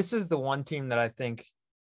 this is the one team that I think,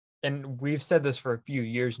 and we've said this for a few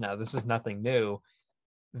years now. This is nothing new.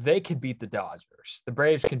 They could beat the Dodgers. The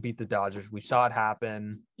Braves can beat the Dodgers. We saw it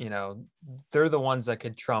happen. They're the ones that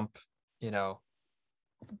could trump. They can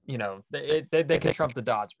trump the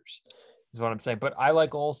Dodgers. Is what I'm saying. But I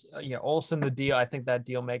like Olson. Olson the deal. I think that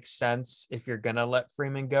deal makes sense if you're gonna let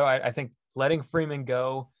Freeman go. I think letting Freeman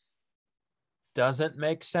go doesn't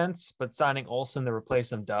make sense, but signing Olson to replace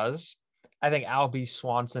him does. I think Albie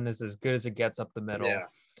Swanson is as good as it gets up the middle. Yeah.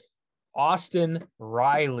 Austin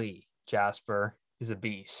Riley, Jasper, is a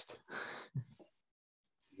beast.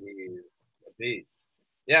 He's a beast.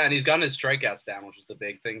 Yeah, and he's gotten his strikeouts down, which is the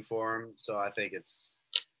big thing for him. So I think it's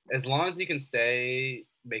as long as he can stay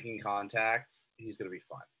making contact, he's going to be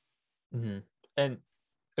fine. Mm-hmm. And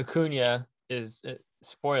Acuna is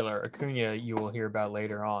spoiler. Acuna you will hear about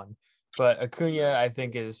later on, but Acuna I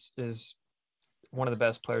think is one of the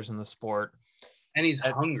best players in the sport, and he's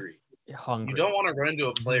hungry. Hungry. You don't want to run into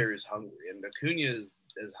a player who's hungry, and Acuna is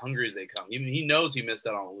as hungry as they come. He knows he missed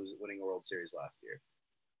out on winning a World Series last year.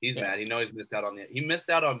 He's mad. He knows he missed out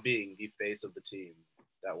on being the face of the team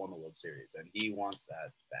that won the World Series, and he wants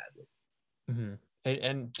that badly. Mm-hmm.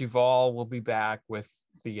 And Duvall will be back with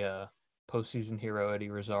the postseason hero Eddie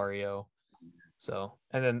Rosario. So,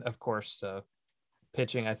 and then of course,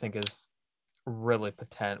 pitching I think is really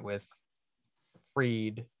potent with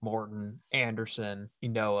Fried, Morton, Anderson,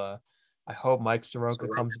 Inoa. I hope Mike Soroka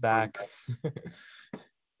comes back.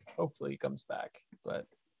 Hopefully he comes back, but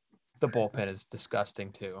the bullpen is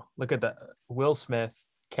disgusting too. Look at the Will Smith,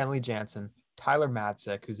 Kenley Jansen, Tyler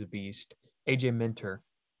Matzek, who's a beast, AJ Minter.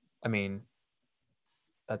 I mean,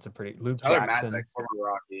 that's a pretty Luke Tyler Jackson. Matzek, former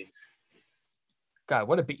Rocky. God,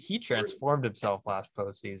 what a he transformed himself last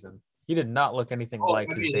postseason. He did not look anything like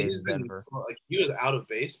his days in Denver. He was out of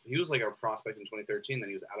base. He was like our prospect in 2013. Then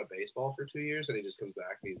he was out of baseball for 2 years, and he just comes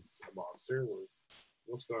back. He's a monster.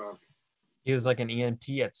 What's going on? He was like an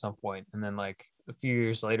EMT at some point, and then like a few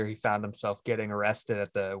years later, he found himself getting arrested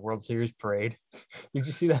at the World Series parade. Did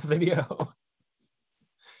you see that video?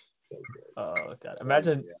 Oh God!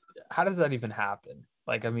 Imagine how does that even happen?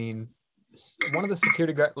 Like, I mean, one of the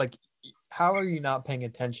security guard, like. How are you not paying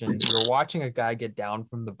attention? You're watching a guy get down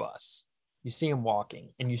from the bus. You see him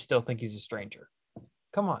walking, and you still think he's a stranger.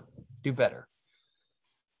 Come on, do better.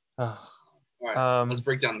 All right, let's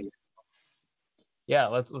break down the. Yeah,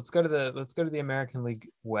 let's go to the American League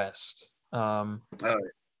West. Let's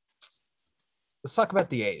talk about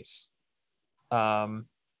the A's. I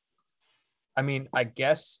mean, I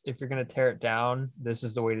guess if you're gonna tear it down, this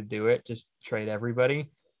is the way to do it. Just trade everybody.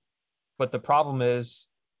 But the problem is.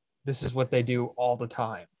 This is what they do all the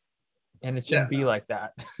time, and it shouldn't be like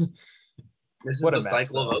that. This is the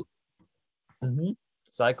cycle of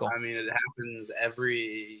cycle. I mean, it happens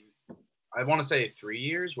every, I want to say 3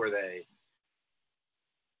 years, where they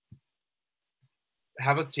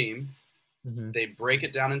have a team, they break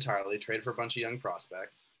it down entirely, trade for a bunch of young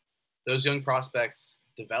prospects. Those young prospects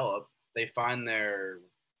develop. They find their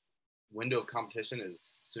window of competition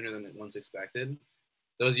is sooner than once expected.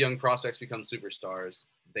 Those young prospects become superstars.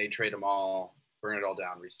 They trade them all, burn it all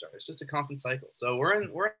down, restart. It's just a constant cycle. So we're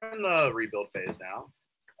in the rebuild phase now,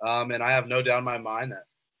 and I have no doubt in my mind that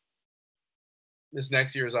this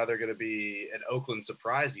next year is either going to be an Oakland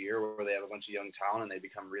surprise year where they have a bunch of young talent and they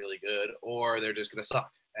become really good, or they're just going to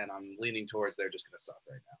suck. And I'm leaning towards they're just going to suck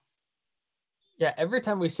right now. Yeah, every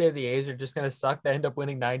time we say the A's are just going to suck, they end up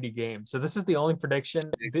winning 90 games. So this is the only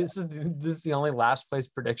prediction. This is the only last place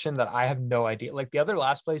prediction that I have no idea. Like the other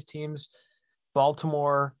last place teams,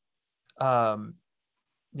 Baltimore, Baltimore,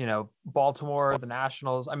 the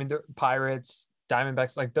Nationals. I mean, the Pirates,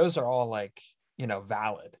 Diamondbacks. Like those are all like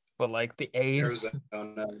valid. But like the A's,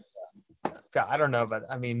 Arizona. God, I don't know, but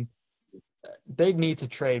I mean, they need to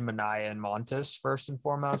trade Manaea and Montes first and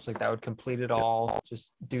foremost. Like that would complete it all.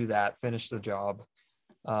 Just do that, finish the job.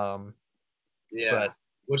 Yeah, but,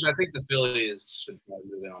 which I think the Phillies should probably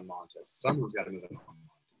move in on Montes. Someone's got to move in on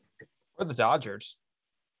Montes. Or the Dodgers.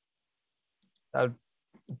 That would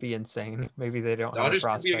be insane. Maybe they don't. Dodgers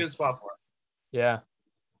have a could be a good spot for it. Yeah,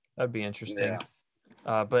 that'd be interesting.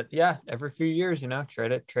 Yeah. But yeah, every few years,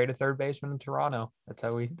 trade a third baseman in Toronto. That's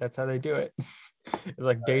how they do it. It's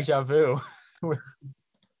like deja vu.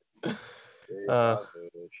 Trade a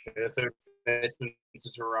third baseman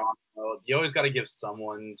to Toronto. You always got to give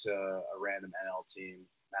someone to a random NL team.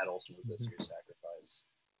 Matt Olson was this year's sacrifice.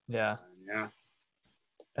 Yeah. Yeah.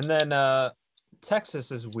 And then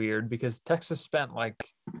Texas is weird because Texas spent like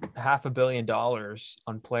 $500 million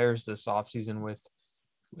on players this offseason with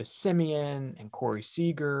Simeon and Corey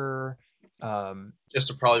Seager. Just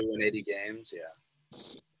to probably win 80 games, yeah.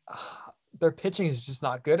 Their pitching is just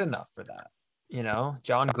not good enough for that.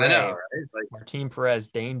 John Gray, right? Martin Perez,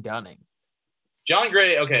 Dane Dunning. John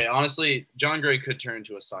Gray, okay, honestly, John Gray could turn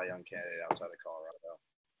into a Cy Young candidate outside of Colorado.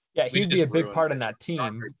 Yeah, he'd be a big part in that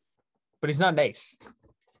team, but he's not an ace.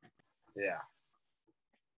 Yeah.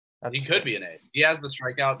 He could be an ace. He has the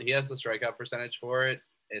strikeout percentage for it.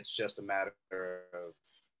 It's just a matter of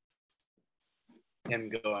him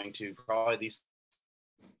going to probably the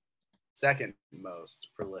second most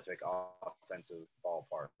prolific offensive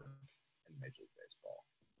ballpark in Major League Baseball.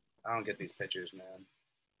 I don't get these pitchers, man.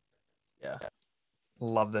 Yeah.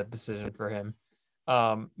 Love that decision for him.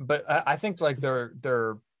 But I think like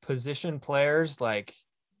their position players, like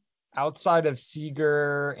outside of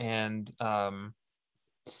Seager and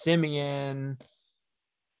Simeon,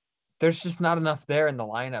 there's just not enough there in the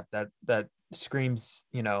lineup that screams,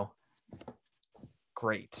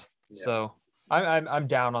 great. Yeah. So I'm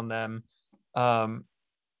down on them.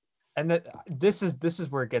 And that this is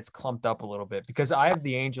where it gets clumped up a little bit because I have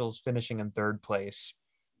the Angels finishing in third place.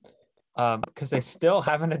 Because they still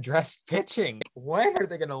haven't addressed pitching. When are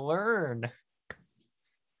they going to learn?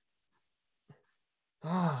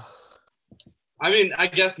 I mean, I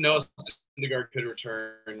guess Noah Syndergaard could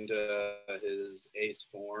return to his ace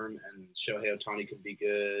form, and Shohei Ohtani could be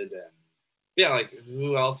good. And yeah, like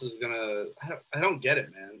who else is gonna? I don't get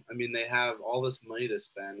it, man. I mean, they have all this money to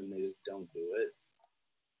spend, and they just don't do it.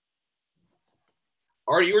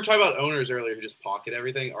 Artie, you were talking about owners earlier who just pocket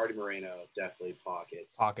everything. Artie Moreno definitely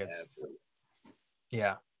pockets. Everything.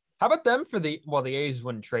 Yeah. How about them for the A's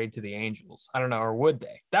wouldn't trade to the Angels? I don't know, or would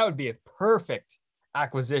they? That would be a perfect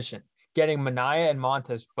acquisition. Getting Manaea and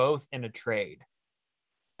Montes both in a trade.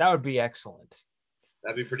 That would be excellent.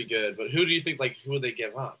 That'd be pretty good. But who do you think, like, who would they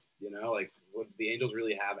give up? Would the Angels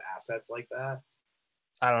really have assets like that?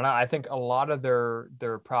 I don't know. I think a lot of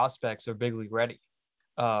their prospects are big league ready.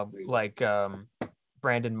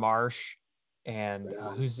 Brandon Marsh and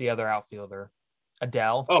who's the other outfielder?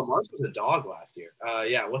 Adele. Oh, Marsh was a dog last year.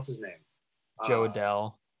 Yeah, what's his name? Joe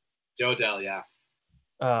Adele. Joe Adele, yeah.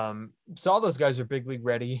 So all those guys are big league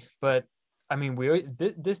ready, but I mean,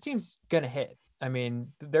 this team's gonna hit. I mean,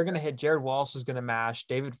 they're gonna hit. Jared Walsh is gonna mash.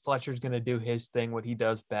 David Fletcher's gonna do his thing, what he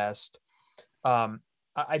does best. I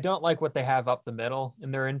don't like what they have up the middle in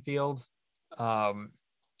their infield.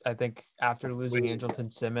 I think after losing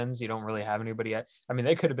Andrelton Simmons, you don't really have anybody yet. I mean,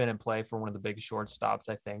 they could have been in play for one of the big shortstops,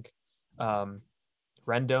 I think.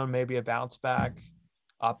 Rendon maybe a bounce back.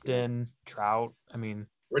 Upton, Trout. I mean,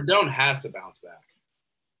 Rendon has to bounce back.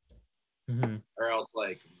 Mm-hmm. Or else,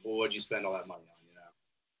 what'd you spend all that money on,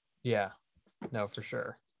 Yeah. No, for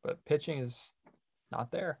sure. But pitching is not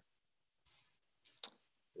there.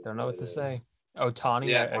 Don't know what to say. Ohtani,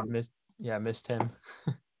 yeah, I missed him.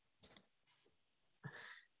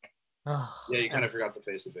 Yeah, you kind of forgot the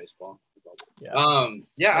face of baseball. Yeah.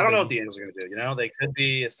 I don't know what the Angels are going to do. They could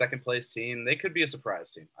be a second place team. They could be a surprise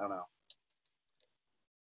team. I don't know.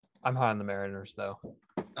 I'm hot on the Mariners, though.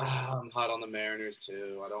 I'm hot on the Mariners,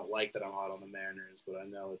 too. I don't like that I'm hot on the Mariners, but I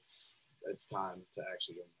know it's time to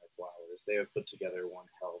actually give them their flowers. They have put together one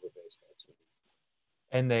hell of a baseball team.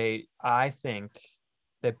 And I think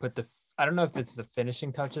they put I don't know if it's the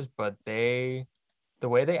finishing touches, but the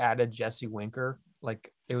way they added Jesse Winker,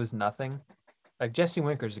 it was nothing. Jesse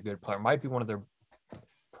Winker is a good player.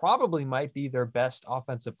 Probably might be their best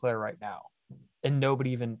offensive player right now. And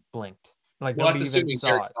nobody even blinked. Nobody even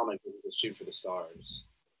saw it. was shooting for the stars.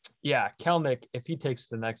 Yeah, Kelnick, if he takes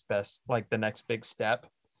the next big step,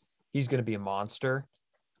 he's going to be a monster.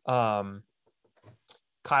 Kyle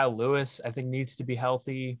Lewis, I think, needs to be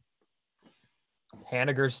healthy.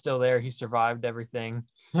 Haniger's still there. He survived everything.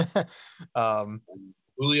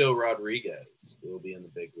 Julio Rodriguez will be in the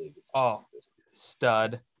big league.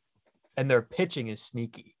 Stud. And their pitching is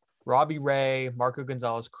sneaky. Robbie Ray, Marco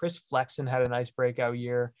Gonzalez, Chris Flexen had a nice breakout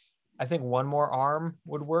year. I think one more arm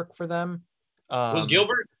would work for them. Was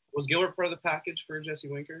Gilbert part of the package for Jesse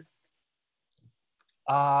Winker?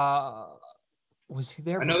 Was he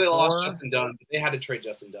there? I know they lost Justin Dunn. But they had to trade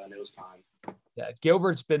Justin Dunn. It was time. Yeah,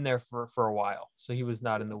 Gilbert's been there for a while, so he was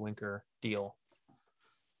not in the Winker deal.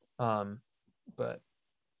 But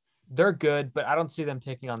they're good, but I don't see them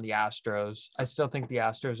taking on the Astros. I still think the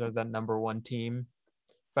Astros are the number one team,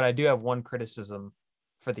 but I do have one criticism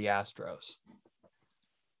for the Astros.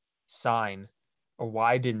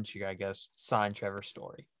 Why didn't you, I guess, sign Trevor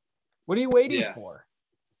Story? What are you waiting for?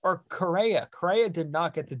 Or Correa. Correa did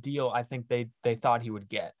not get the deal I think they thought he would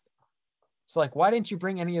get. So, why didn't you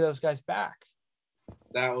bring any of those guys back?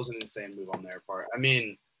 That was an insane move on their part. I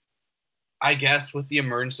mean, I guess with the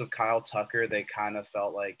emergence of Kyle Tucker, they kind of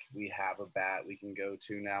felt like we have a bat we can go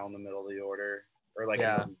to now in the middle of the order, or in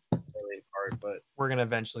the late part. But we're gonna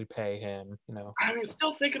eventually pay him. I mean, I just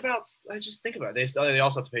think about it. They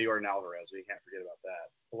also have to pay Jordan Alvarez. We can't forget about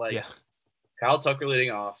that. Kyle Tucker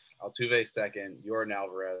leading off, Altuve second, Jordan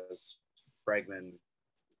Alvarez, Bregman,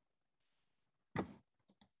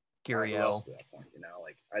 Gurriel. At that point,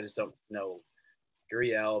 I just don't know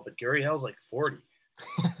Gurriel, but Gurriel's 40.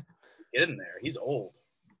 Get in there. He's old.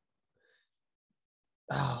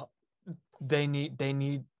 Oh, they need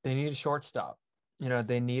a shortstop.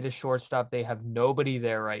 They need a shortstop. They have nobody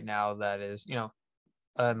there right now that is,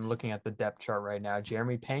 I'm looking at the depth chart right now.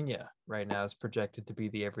 Jeremy Pena right now is projected to be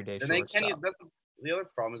the everyday shortstop. The other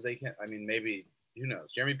problem is they can't. I mean, maybe, who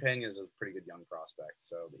knows? Jeremy Pena is a pretty good young prospect,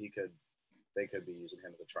 so they could be using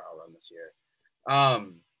him as a trial run this year.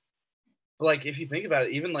 But if you think about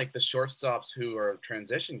it, even the shortstops who are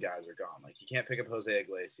transition guys are gone. You can't pick up Jose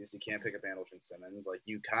Iglesias, you can't pick up Andrelton Simmons.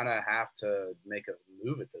 You kind of have to make a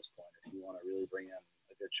move at this point if you want to really bring in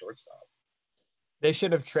a good shortstop. They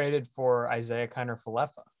should have traded for Isaiah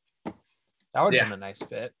Kiner-Falefa. That would have been a nice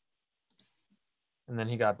fit. And then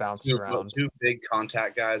he got bounced around. Two big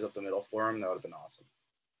contact guys up the middle for him. That would have been awesome.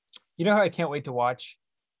 You know who I can't wait to watch?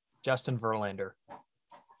 Justin Verlander.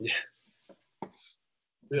 Yeah.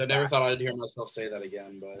 Dude, I never thought I'd hear myself say that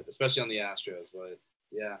again, but especially on the Astros. But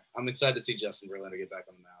yeah, I'm excited to see Justin Verlander get back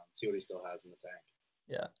on the mound, see what he still has in the tank.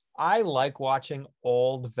 Yeah, I like watching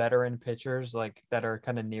old veteran pitchers that are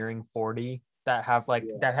kind of nearing 40 that have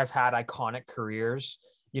that have had iconic careers.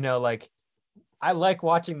 I like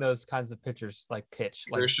watching those kinds of pitchers pitch.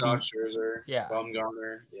 Kershaw, Scherzer,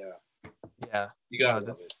 Bumgarner, yeah. You gotta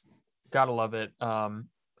love it. Gotta love it. I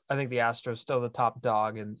think the Astros still the top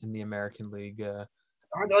dog in the American League.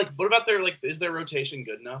 Are they what about their is their rotation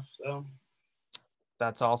good enough though?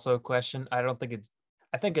 That's also a question. I don't think it's.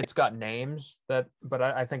 I think it's got names but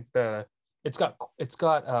I think it's got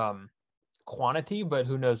quantity, but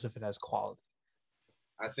who knows if it has quality.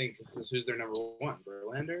 I think who's their number one,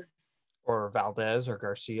 Verlander or Valdez or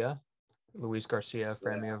Garcia, Luis Garcia,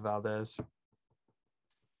 Framio Valdez.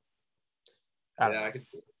 I could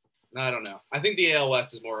see it. No, I don't know. I think the AL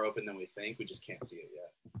West is more open than we think. We just can't see it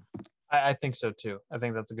yet. I think so too. I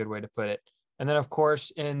think that's a good way to put it. And then, of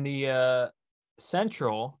course, in the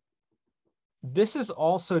Central, this is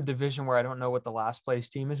also a division where I don't know what the last place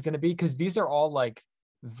team is going to be because these are all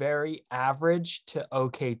very average to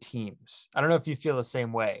okay teams. I don't know if you feel the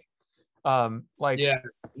same way. No,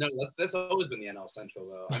 that's always been the NL Central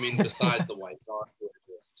though. I mean, besides the White Sox, who are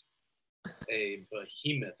just a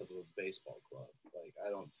behemoth of a baseball club. I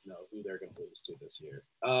don't know who they're going to lose to this year.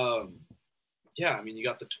 I mean, you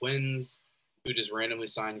got the Twins, who just randomly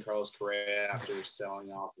signed Carlos Correa after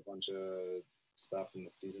selling off a bunch of stuff in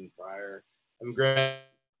the season prior. I mean, granted,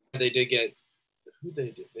 they did get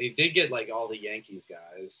all the Yankees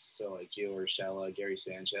guys, so Gio Urshela, Gary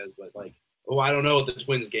Sanchez, but I don't know what the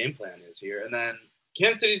Twins' game plan is here. And then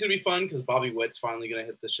Kansas City's gonna be fun because Bobby Witt's finally gonna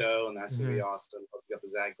hit the show, and that's gonna be awesome. We got the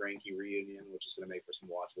Zach Greinke reunion, which is gonna make for some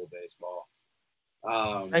watchable baseball.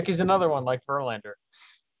 Greinke's another one like Verlander.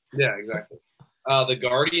 Yeah, exactly. The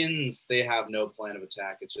Guardians, they have no plan of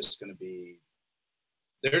attack. It's just going to be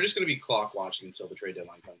 – they're just going to be clock watching until the trade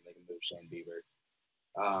deadline comes and they can move Shane Bieber.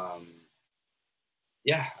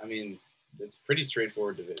 I mean, it's pretty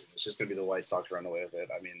straightforward division. It's just going to be the White Sox run away with it.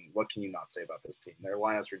 I mean, what can you not say about this team? Their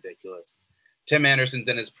lineup's ridiculous. Tim Anderson's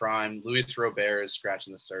in his prime. Luis Robert is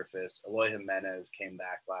scratching the surface. Eloy Jimenez came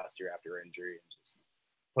back last year after injury and just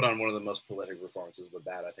put on one of the most prolific performances with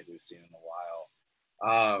that I think we've seen in a while.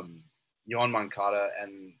 Yohan Moncada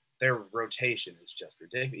and their rotation is just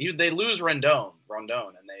ridiculous. They lose Rondon,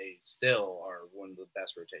 and they still are one of the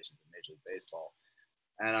best rotations in Major League Baseball.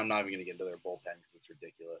 And I'm not even going to get into their bullpen because it's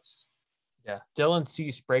ridiculous. Yeah, Dylan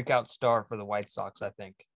Cease, breakout star for the White Sox, I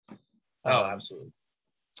think. Absolutely.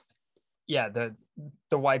 Yeah, the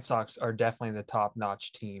White Sox are definitely the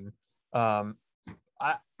top-notch team. The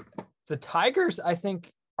Tigers, I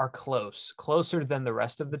think, are closer than the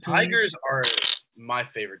rest of the teams. Tigers are my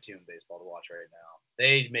favorite team in baseball to watch right now.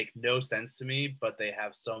 They make no sense to me, but they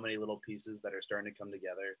have so many little pieces that are starting to come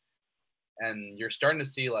together. And you're starting to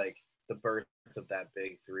see like the birth of that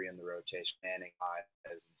big three in the rotation. Manning,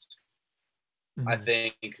 I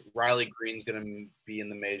think Riley Green's going to be in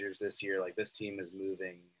the majors this year. Like, this team is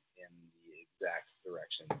moving in the exact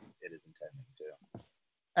direction it is intending to.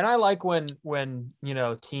 And I like when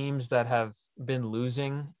teams that have been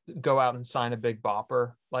losing go out and sign a big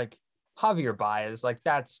bopper, like Javier Baez. Like,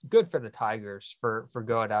 that's good for the Tigers for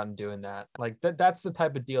going out and doing that. Like, that's the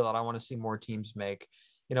type of deal that I want to see more teams make.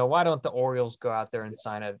 Why don't the Orioles go out there and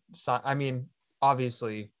sign? I mean,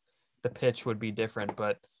 obviously the pitch would be different,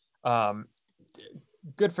 but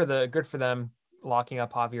good for them locking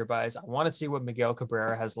up Javier Baez. I want to see what Miguel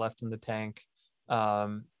Cabrera has left in the tank.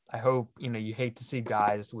 I hope, you hate to see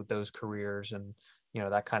guys with those careers and,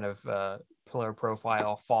 that kind of player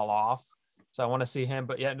profile fall off. So I want to see him.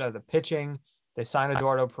 But yeah, no, the pitching, they signed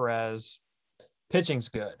Eduardo Perez. Pitching's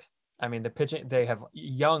good. I mean, the pitching, they have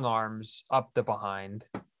young arms up the behind.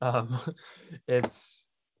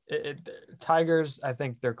 Tigers, I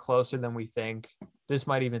think they're closer than we think. This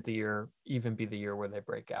might even be the year where they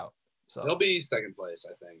break out. So they'll be second place,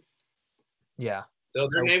 I think. Yeah. So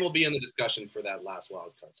their name will be in the discussion for that last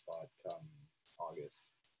wild card spot come August.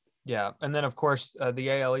 Yeah, and then of course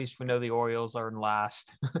the AL East, we know the Orioles are in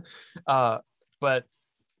last, but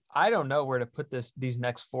I don't know where to put these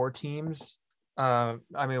next four teams. I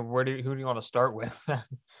mean, who do you want to start with?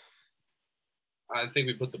 I think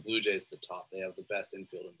we put the Blue Jays at the top. They have the best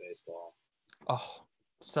infield in baseball. Oh,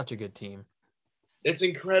 such a good team. It's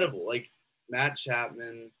incredible. Like Matt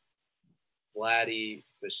Chapman, Vladdy,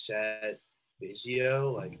 Bichette,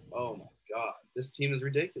 Biggio. Like, oh my God, this team is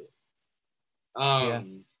ridiculous.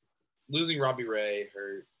 Losing Robbie Ray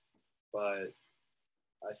hurt, but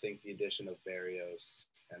I think the addition of Berrios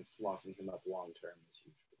and locking him up long term is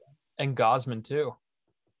huge for them. And Gausman too.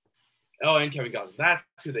 Oh, and Kevin Gausman. That's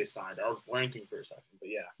who they signed. I was blanking for a second, but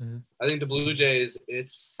yeah. I think the Blue Jays,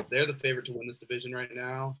 they're the favorite to win this division right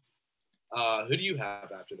now. Who do you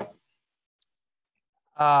have after them?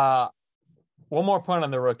 One more point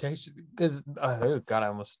on the rotation, because oh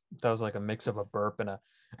God, that was like a mix of a burp and a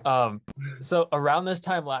so around this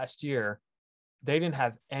time last year, they didn't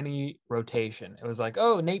have any rotation. It was like,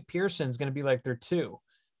 oh, Nate Pearson's going to be like their two,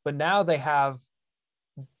 but now they're at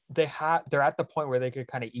the point where they could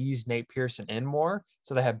kind of ease Nate Pearson in more.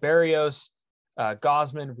 So they have Berrios,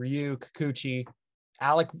 Gausman, Ryu, Kikuchi,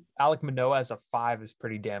 Alek Manoah as a 5 is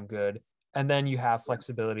pretty damn good. And then you have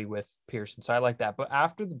flexibility with Pearson. So I like that. But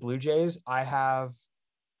after the Blue Jays, I have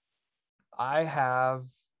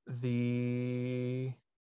the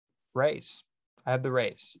Rays.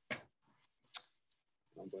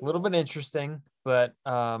 A little bit interesting, but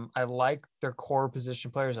I like their core position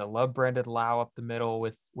players. I love Brandon Lau up the middle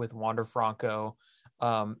with Wander Franco.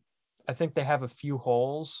 I think they have a few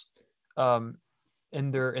holes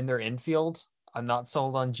in their infield. I'm not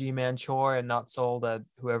sold on G-Man Choi. I'm not sold at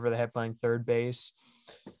whoever they have playing third base,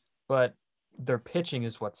 but their pitching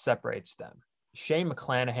is what separates them. Shane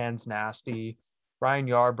McClanahan's nasty. Ryan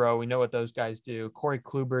Yarbrough, we know what those guys do. Corey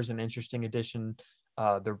Kluber's an interesting addition.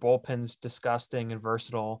 Their bullpen's disgusting and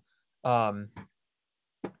versatile.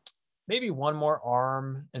 Maybe one more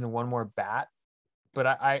arm and one more bat, but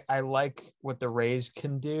I like what the Rays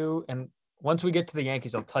can do. And once we get to the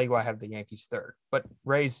Yankees, I'll tell you why I have the Yankees third, but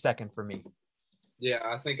Rays second for me. Yeah,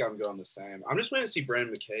 I think I'm going the same. I'm just waiting to see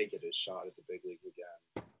Brandon McKay get his shot at the big leagues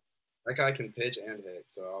again. That guy can pitch and hit,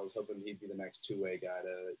 so I was hoping he'd be the next two-way guy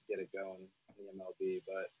to get it going in the MLB.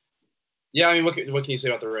 But yeah, I mean, what can you say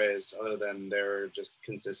about the Rays other than they're just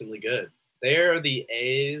consistently good? They're the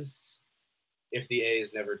A's if the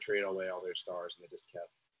A's never trade away all their stars and they just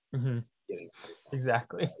kept getting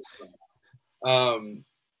exactly.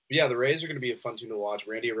 Yeah, the Rays are going to be a fun team to watch.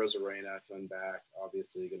 Randy Arozarena coming back,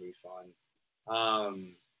 obviously going to be fun.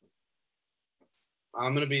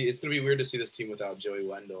 It's gonna be weird to see this team without Joey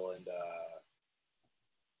Wendell and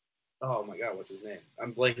oh my God, what's his name?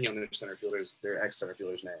 I'm blanking on their ex center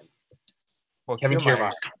fielder's name. Well, Kevin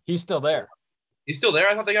Kiermaier. He's still there. He's still there?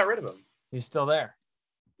 I thought they got rid of him. He's still there.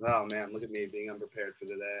 Oh, man, look at me being unprepared for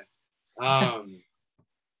today.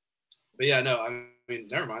 But yeah, no, I mean,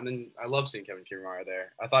 never mind. Then I love seeing Kevin Kiermaier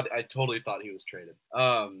there. I totally thought he was traded.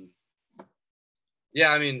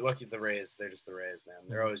 Yeah, I mean, look at the Rays. They're just the Rays, man.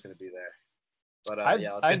 They're always going to be there. But I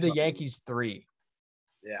have the Yankees 3.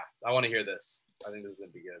 Yeah, I want to hear this. I think this is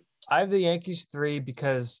going to be good. I have the Yankees 3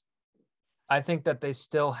 because I think that they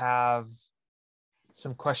still have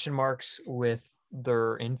some question marks with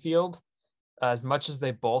their infield. As much as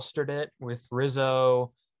they bolstered it with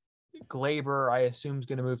Rizzo, Glaber, I assume is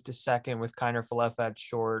going to move to second with Kiner Falefa at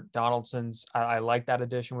short. Donaldson's, I like that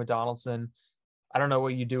addition with Donaldson. I don't know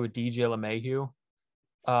what you do with DJ LeMahieu.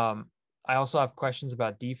 I also have questions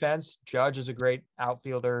about defense. Judge is a great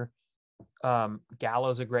outfielder.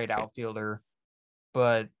 Gallo's a great outfielder.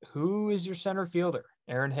 But who is your center fielder?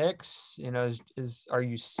 Aaron Hicks, are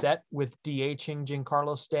you set with DHing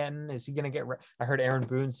Giancarlo Stanton? Is he going to get? I heard Aaron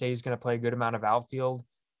Boone say he's going to play a good amount of outfield.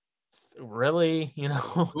 Really,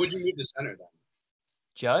 Who would you move to center then?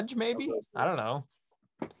 Judge, maybe. I don't know.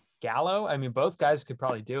 Gallo. I mean, both guys could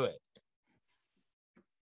probably do it.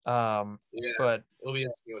 Yeah, but it'll be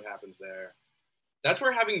interesting what happens there. That's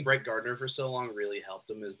where having Brett Gardner for so long really helped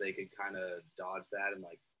them, is they could kind of dodge that and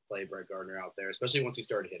like play Brett Gardner out there, especially once he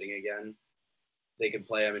started hitting again. They could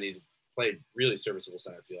play. I mean, he played really serviceable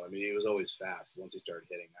center field. I mean, he was always fast. Once he started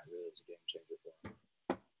hitting, that really was a game changer for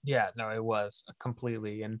him. Yeah, no, it was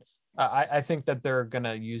completely. And I think that they're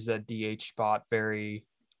gonna use that DH spot very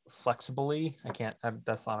flexibly.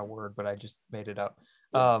 That's not a word, but I just made it up.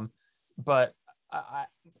 Yeah. But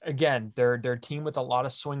again, they're a team with a lot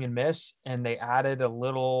of swing and miss, and they added a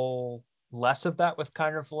little less of that with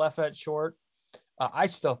Kiner Falefa at short. I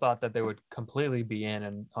still thought that they would completely be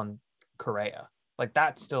in on Correa. Like,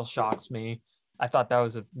 that still shocks me. I thought that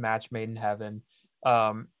was a match made in heaven.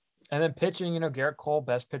 And then pitching, Garrett Cole,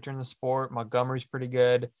 best pitcher in the sport. Montgomery's pretty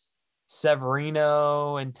good.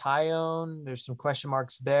 Severino and Tyone, there's some question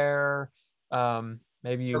marks there.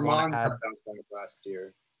 Maybe you want to add last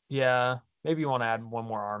year. Yeah, maybe you want to add one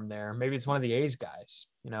more arm there. Maybe it's one of the A's guys.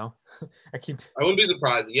 I wouldn't be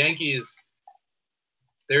surprised. The Yankees,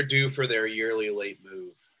 they're due for their yearly late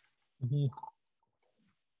move. Mm-hmm.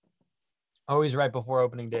 Always right before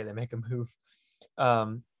opening day, they make a move.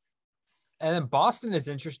 And then Boston is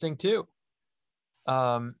interesting too.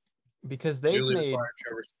 Because they've made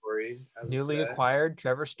newly acquired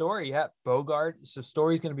Trevor Story. Yeah, Bogart. So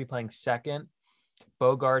Story's going to be playing second.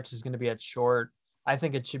 Bogarts is going to be at short. I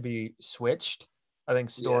think it should be switched. I think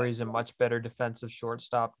Story's a much better defensive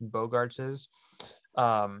shortstop than Bogarts is.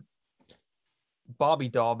 Bobby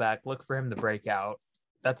Dahlback, look for him to break out.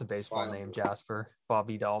 That's a baseball name, Jasper.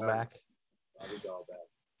 Bobby Dahlback. Bobby Dahlback.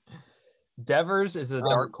 Devers is a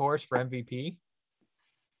dark horse for MVP.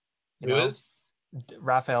 Who is?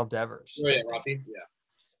 Rafael Devers. Oh, yeah, Rafi. Yeah.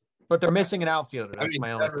 But they're missing an outfielder. That's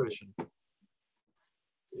my only question.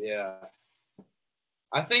 Yeah.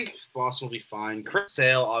 I think Boston will be fine. Chris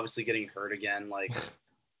Sale obviously getting hurt again. Like,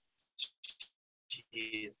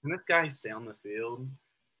 jeez, can this guy stay on the field?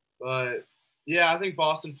 But, yeah, I think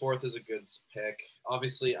Boston fourth is a good pick.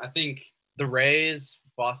 Obviously, I think the Rays,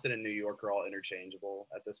 Boston, and New York are all interchangeable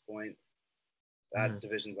at this point. That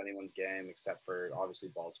division's anyone's game except for, obviously,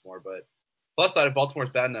 Baltimore. But plus side, if Baltimore's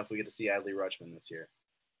bad enough, we get to see Adley Rutschman this year.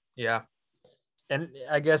 Yeah. And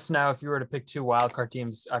I guess now if you were to pick two wildcard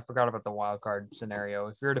teams, I forgot about the wildcard scenario.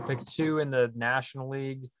 If you were to pick two in the National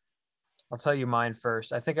League, I'll tell you mine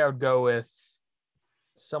first. I think I would go with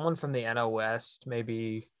someone from the NL West,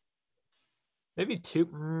 maybe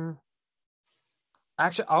two.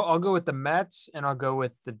 Actually, I'll go with the Mets and I'll go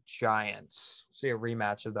with the Giants. See a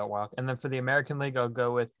rematch of that wild. And then for the American League, I'll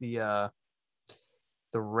go with the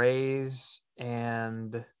Rays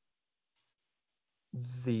and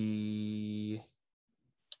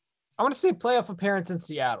I want to say playoff appearance in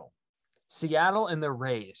Seattle. Seattle and the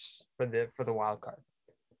Rays for the wild card.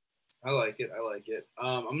 I like it.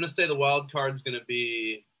 I'm going to say the wild card is going to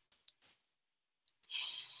be,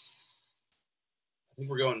 I think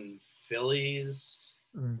we're going Phillies,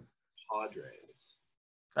 Padres.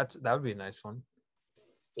 That would be a nice one.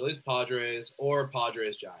 Phillies, Padres, or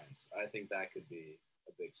Padres, Giants. I think that could be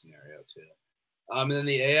a big scenario too. And then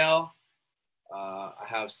the AL, I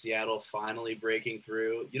have Seattle finally breaking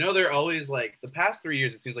through. They're always like, the past 3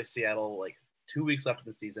 years, it seems like Seattle, like 2 weeks left of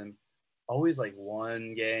the season, always like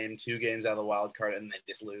 1 game, 2 games out of the wild card, and they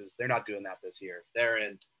just lose. They're not doing that this year. They're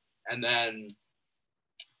in. And then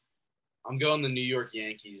I'm going the New York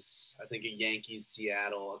Yankees. I think a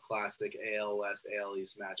Yankees-Seattle, a classic AL West, AL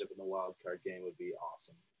East matchup in the wild card game would be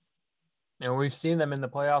awesome. And we've seen them in the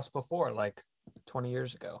playoffs before. Like, 20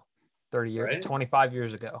 years ago, 30 years, Right? 25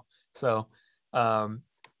 years ago. So, all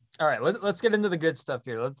right, let's get into the good stuff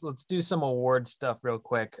here. Let's do some award stuff real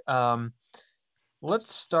quick.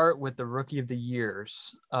 Let's start with the rookie of the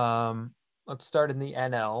years. Let's start in the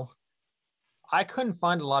NL. I couldn't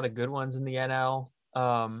find a lot of good ones in the NL.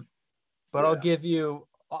 But I'll give you.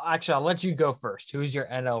 Actually, I'll let you go first. Who's your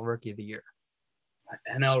NL rookie of the year?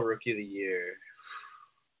 NL rookie of the year.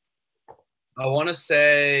 I want to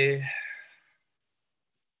say.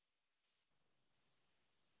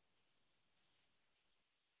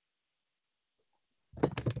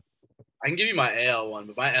 I can give you my AL one,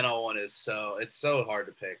 but my NL one is it's so hard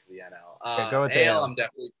to pick the NL. Go with AL, AL.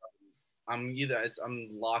 I'm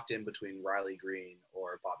locked in between Riley Green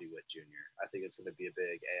or Bobby Witt Jr. I think it's going to be a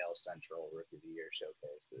big AL Central Rookie of the Year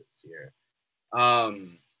showcase this year.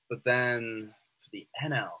 But then for the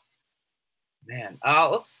NL, man,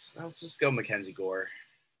 let's just go Mackenzie Gore.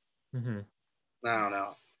 Mm-hmm. I don't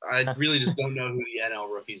know. I really just don't know who the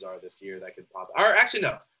NL rookies are this year that could pop. Or actually,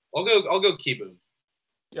 no. I'll go Kieboom.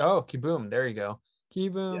 Oh, Kieboom. There you go.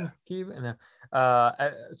 Kieboom. Yeah.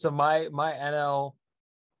 Kieboom. So my NL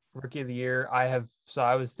rookie of the year, I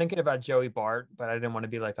was thinking about Joey Bart, but I didn't want to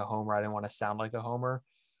be like a homer. I didn't want to sound like a homer.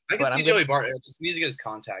 I can see Joey Bart. It just needs to get his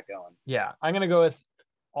contact going. Yeah, I'm gonna go with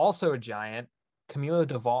also a Giant, Camilo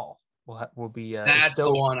Doval. Will be that's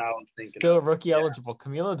still the one I was thinking. Still rookie eligible.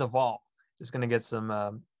 Camilo Doval is gonna get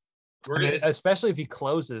some. Especially if he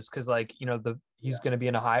closes, because he's gonna be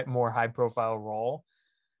in a more high profile role.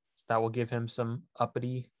 So that will give him some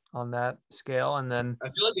uppity on that scale. And then I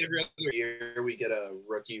feel like every other year we get a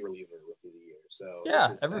rookie reliever rookie of the year. So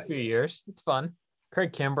yeah, every few years. It's fun.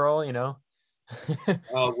 Craig Kimbrell,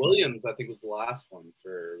 Williams, I think, was the last one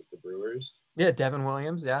for the Brewers. Yeah, Devin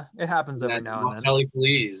Williams. Yeah, it happens every now and then. Marcell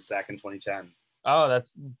Feliz back in 2010. Oh,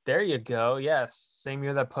 there you go. Yes, same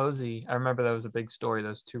year that Posey. I remember that was a big story.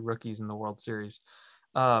 Those two rookies in the World Series.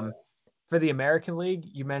 For the American League,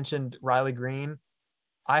 you mentioned Riley Green.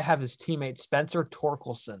 I have his teammate Spencer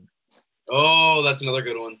Torkelson. Oh, that's another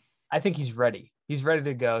good one. I think he's ready. He's ready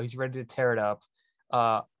to go. He's ready to tear it up.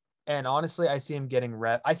 And honestly, I see him getting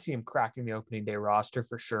rep. I see him cracking the opening day roster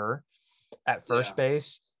for sure at first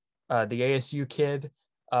base. The ASU kid.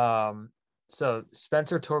 So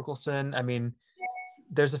Spencer Torkelson. I mean,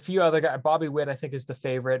 there's a few other guys. Bobby Witt, I think, is the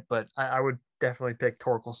favorite, but I would definitely pick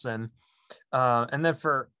Torkelson. And then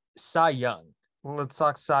for Cy Young, let's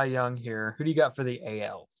talk Cy Young here. Who do you got for the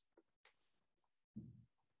AL?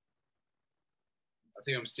 I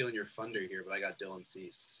think I'm stealing your thunder here, but I got Dylan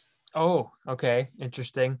Cease. Oh, okay.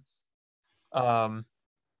 Interesting.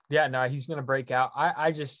 Yeah, no, he's going to break out.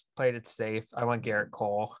 I just played it safe. I went Garrett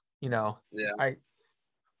Cole, Yeah.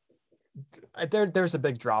 There's a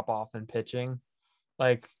big drop off in pitching.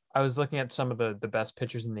 Like I was looking at some of the best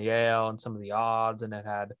pitchers in the AL and some of the odds, and it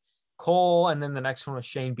had Cole, and then the next one was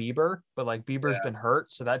Shane Bieber, but like Bieber's been hurt,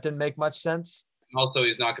 so that didn't make much sense. Also,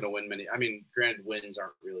 he's not going to win many. I mean, granted, wins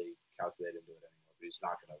aren't really calculated into it anymore, but he's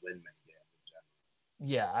not going to win many games in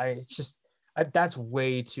general. Yeah, that's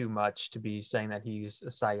way too much to be saying that he's a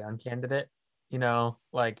Cy Young candidate.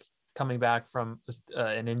 Like coming back from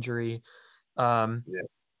an injury. For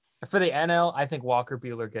the NL, I think Walker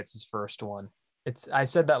Buehler gets his first one. I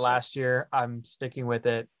said that last year. I'm sticking with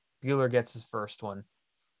it. Buehler gets his first one.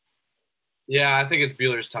 Yeah, I think it's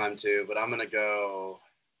Buehler's time too, but I'm going to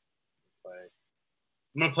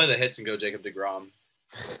play the hits and go Jacob deGrom.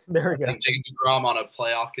 There we go. Jacob deGrom on a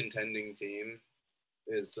playoff contending team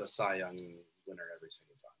is a Cy Young winner every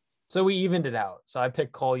single time. So we evened it out. So I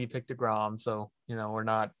picked Cole, you picked deGrom. So, we're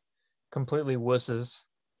not completely wusses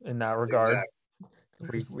in that regard.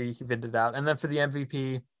 Exactly. We evened it out. And then for the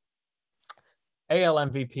MVP, AL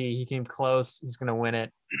MVP, he came close. He's going to win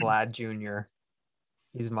it. Vlad Jr.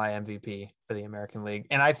 He's my MVP for the American League.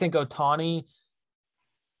 And I think Ohtani's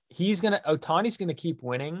going to keep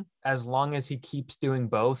winning as long as he keeps doing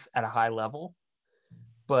both at a high level.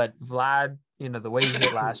 But Vlad, the way he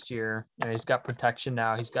hit last year, he's got protection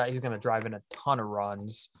now. He's going to drive in a ton of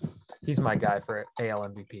runs. He's my guy for AL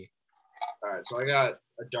MVP. All right, so I got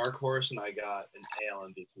a dark horse and I got an AL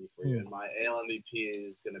MVP for you. And my AL MVP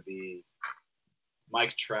is going to be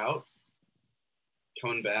Mike Trout,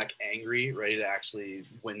 coming back angry, ready to actually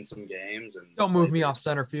win some games. And don't move me off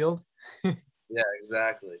center field. Yeah,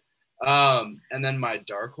 exactly. And then my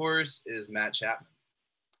dark horse is Matt Chapman.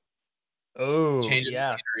 Oh, change of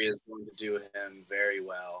scenery is going to do him very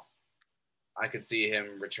well. I could see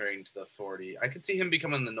him returning to the 40. I could see him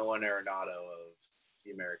becoming the Nolan Arenado of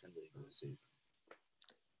the American League this season.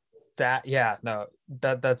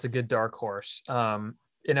 That's a good dark horse. And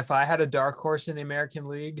if I had a dark horse in the American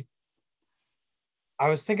League, I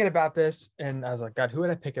was thinking about this and I was like, God, who would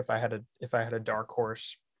I pick if I had a dark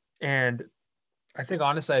horse? And I think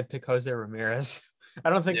honestly I'd pick Jose Ramirez. I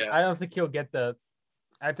don't think he'll get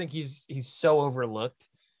I think he's so overlooked.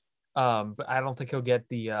 But I don't think he'll get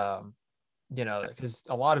the because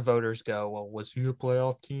a lot of voters go, well, was he a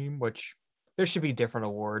playoff team? Which there should be different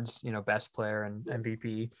awards, best player and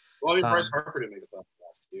MVP. Well, I mean, Bryce Harper didn't make the playoffs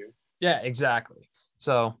last year. Yeah, exactly.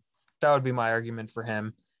 So that would be my argument for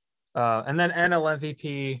him. And then NL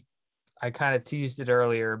MVP, I kind of teased it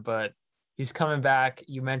earlier, but he's coming back.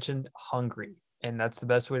 You mentioned hungry, and that's the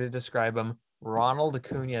best way to describe him. Ronald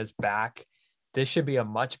Acuna is back. This should be a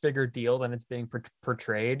much bigger deal than it's being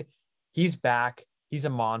portrayed. He's back. He's a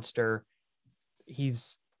monster.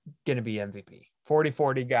 He's going to be MVP.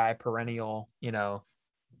 40-40 guy, perennial, the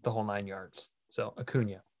whole 9 yards. So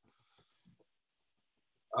Acuna.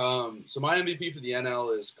 So my MVP for the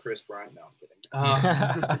NL is Chris Bryant. No, I'm kidding.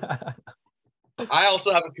 I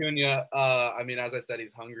also have Acuna. I mean, as I said,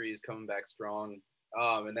 he's hungry. He's coming back strong.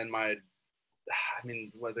 And then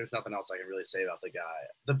there's nothing else I can really say about the guy.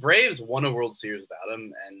 The Braves won a World Series without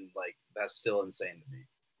him, and that's still insane to me.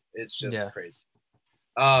 It's just crazy.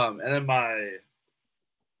 And then my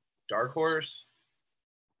dark horse,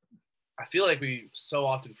 I feel like we so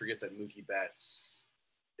often forget that Mookie Betts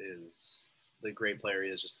is the great player he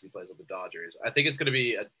is just because he plays with the Dodgers. I think it's going to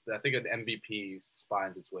be I think an MVP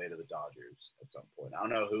finds its way to the Dodgers at some point. I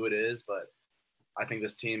don't know who it is, but I think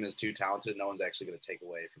this team is too talented. No one's actually going to take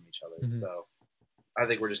away from each other. Mm-hmm. So I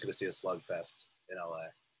think we're just going to see a slugfest in LA.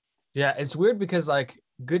 Yeah, it's weird because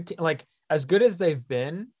as good as they've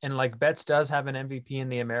been, and Betts does have an MVP in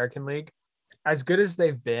the American League, as good as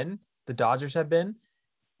they've been, the Dodgers have been,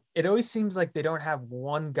 it always seems like they don't have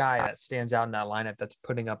one guy that stands out in that lineup that's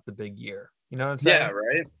putting up the big year. You know what I'm saying? Yeah,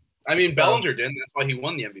 right. I mean, Bellinger didn't. That's why he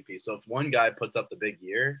won the MVP. So if one guy puts up the big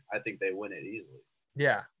year, I think they win it easily.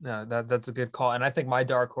 Yeah, no, that's a good call. And I think my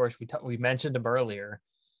dark horse, we mentioned him earlier,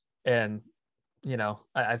 and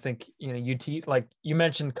I think you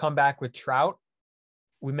mentioned comeback with Trout.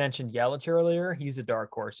 We mentioned Yelich earlier. He's a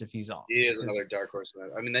dark horse if he's on. He is another dark horse.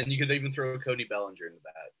 I mean, then you could even throw Cody Bellinger into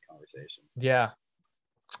that conversation. Yeah,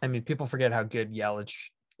 I mean, people forget how good Yelich.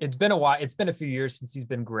 It's been a while. It's been a few years since he's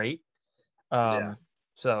been great.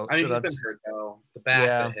 So he's been hurt though. The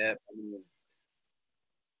back, the hip. I mean,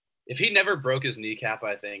 if he never broke his kneecap,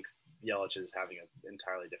 I think Yelich is having an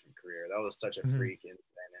entirely different career. That was such a freak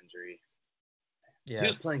injury. Yeah. He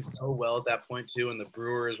was playing so well at that point too, and the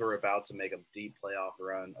Brewers were about to make a deep playoff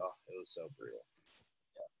run. Oh, it was so brutal.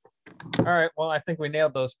 Yeah. All right. Well, I think we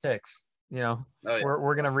nailed those picks.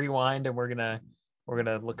 We're gonna rewind and we're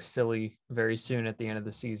gonna look silly very soon at the end of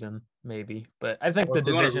the season, maybe. But I think the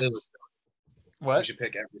divisions. What? We should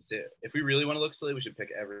pick if we really want to look silly, we should pick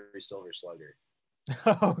every Silver Slugger.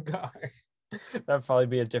 Oh gosh, that'd probably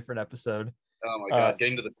be a different episode. Oh my god,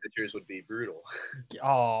 getting to the pitchers would be brutal.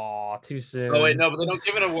 Oh, too soon. Oh wait, no, but they don't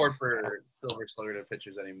give an award for Silver Slugger to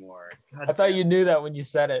pitchers anymore. I thought you knew that when you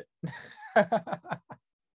said it.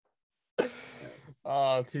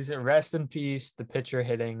 Oh, too soon. Rest in peace, the pitcher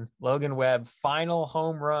hitting. Logan Webb, final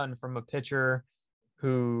home run from a pitcher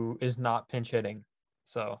who is not pinch hitting.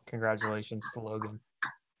 So congratulations to Logan.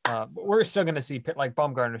 But we're still going to see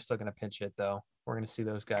Bumgarner's still going to pinch hit though. We're going to see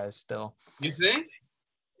those guys still. You think?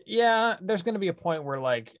 Yeah, there's going to be a point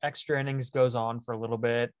where extra innings goes on for a little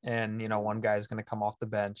bit and, one guy is going to come off the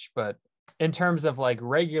bench. But in terms of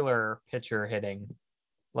regular pitcher hitting,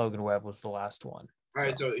 Logan Webb was the last one. All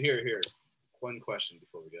right. So here, one question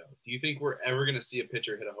before we go. Do you think we're ever going to see a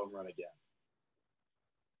pitcher hit a home run again?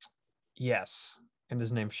 Yes. And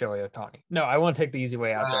his name's Shohei Ohtani. No, I want to take the easy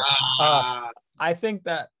way out there. I think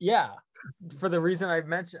that, for the reason I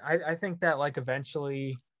mentioned, I think that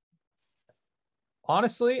eventually,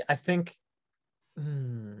 honestly, I think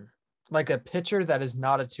a pitcher that is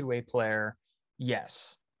not a two-way player,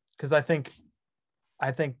 yes. Because I think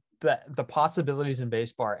that the possibilities in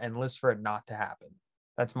baseball are endless for it not to happen.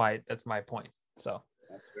 That's my point. So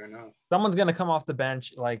that's fair enough. Someone's going to come off the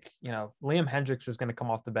bench, Liam Hendricks is going to come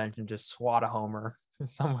off the bench and just swat a homer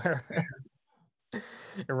somewhere and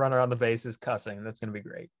run around the bases cussing. That's going to be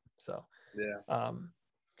great. So, yeah.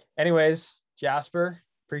 Anyways, Jasper,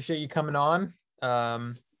 appreciate you coming on.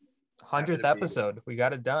 100th episode. We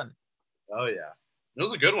got it done. Oh, yeah. It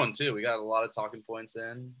was a good one, too. We got a lot of talking points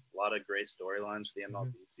in, a lot of great storylines for the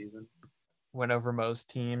MLB season. Went over most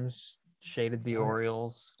teams. Shaded the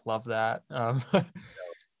Orioles. Love that.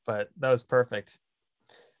 But that was perfect.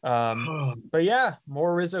 But yeah,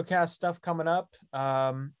 more RizzoCast stuff coming up.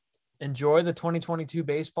 Enjoy the 2022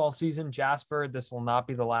 baseball season, Jasper. This will not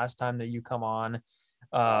be the last time that you come on.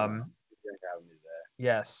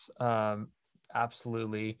 Yes.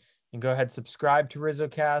 Absolutely. And go ahead, subscribe to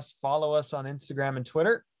RizzoCast, follow us on Instagram and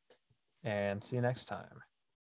Twitter, and see you next time.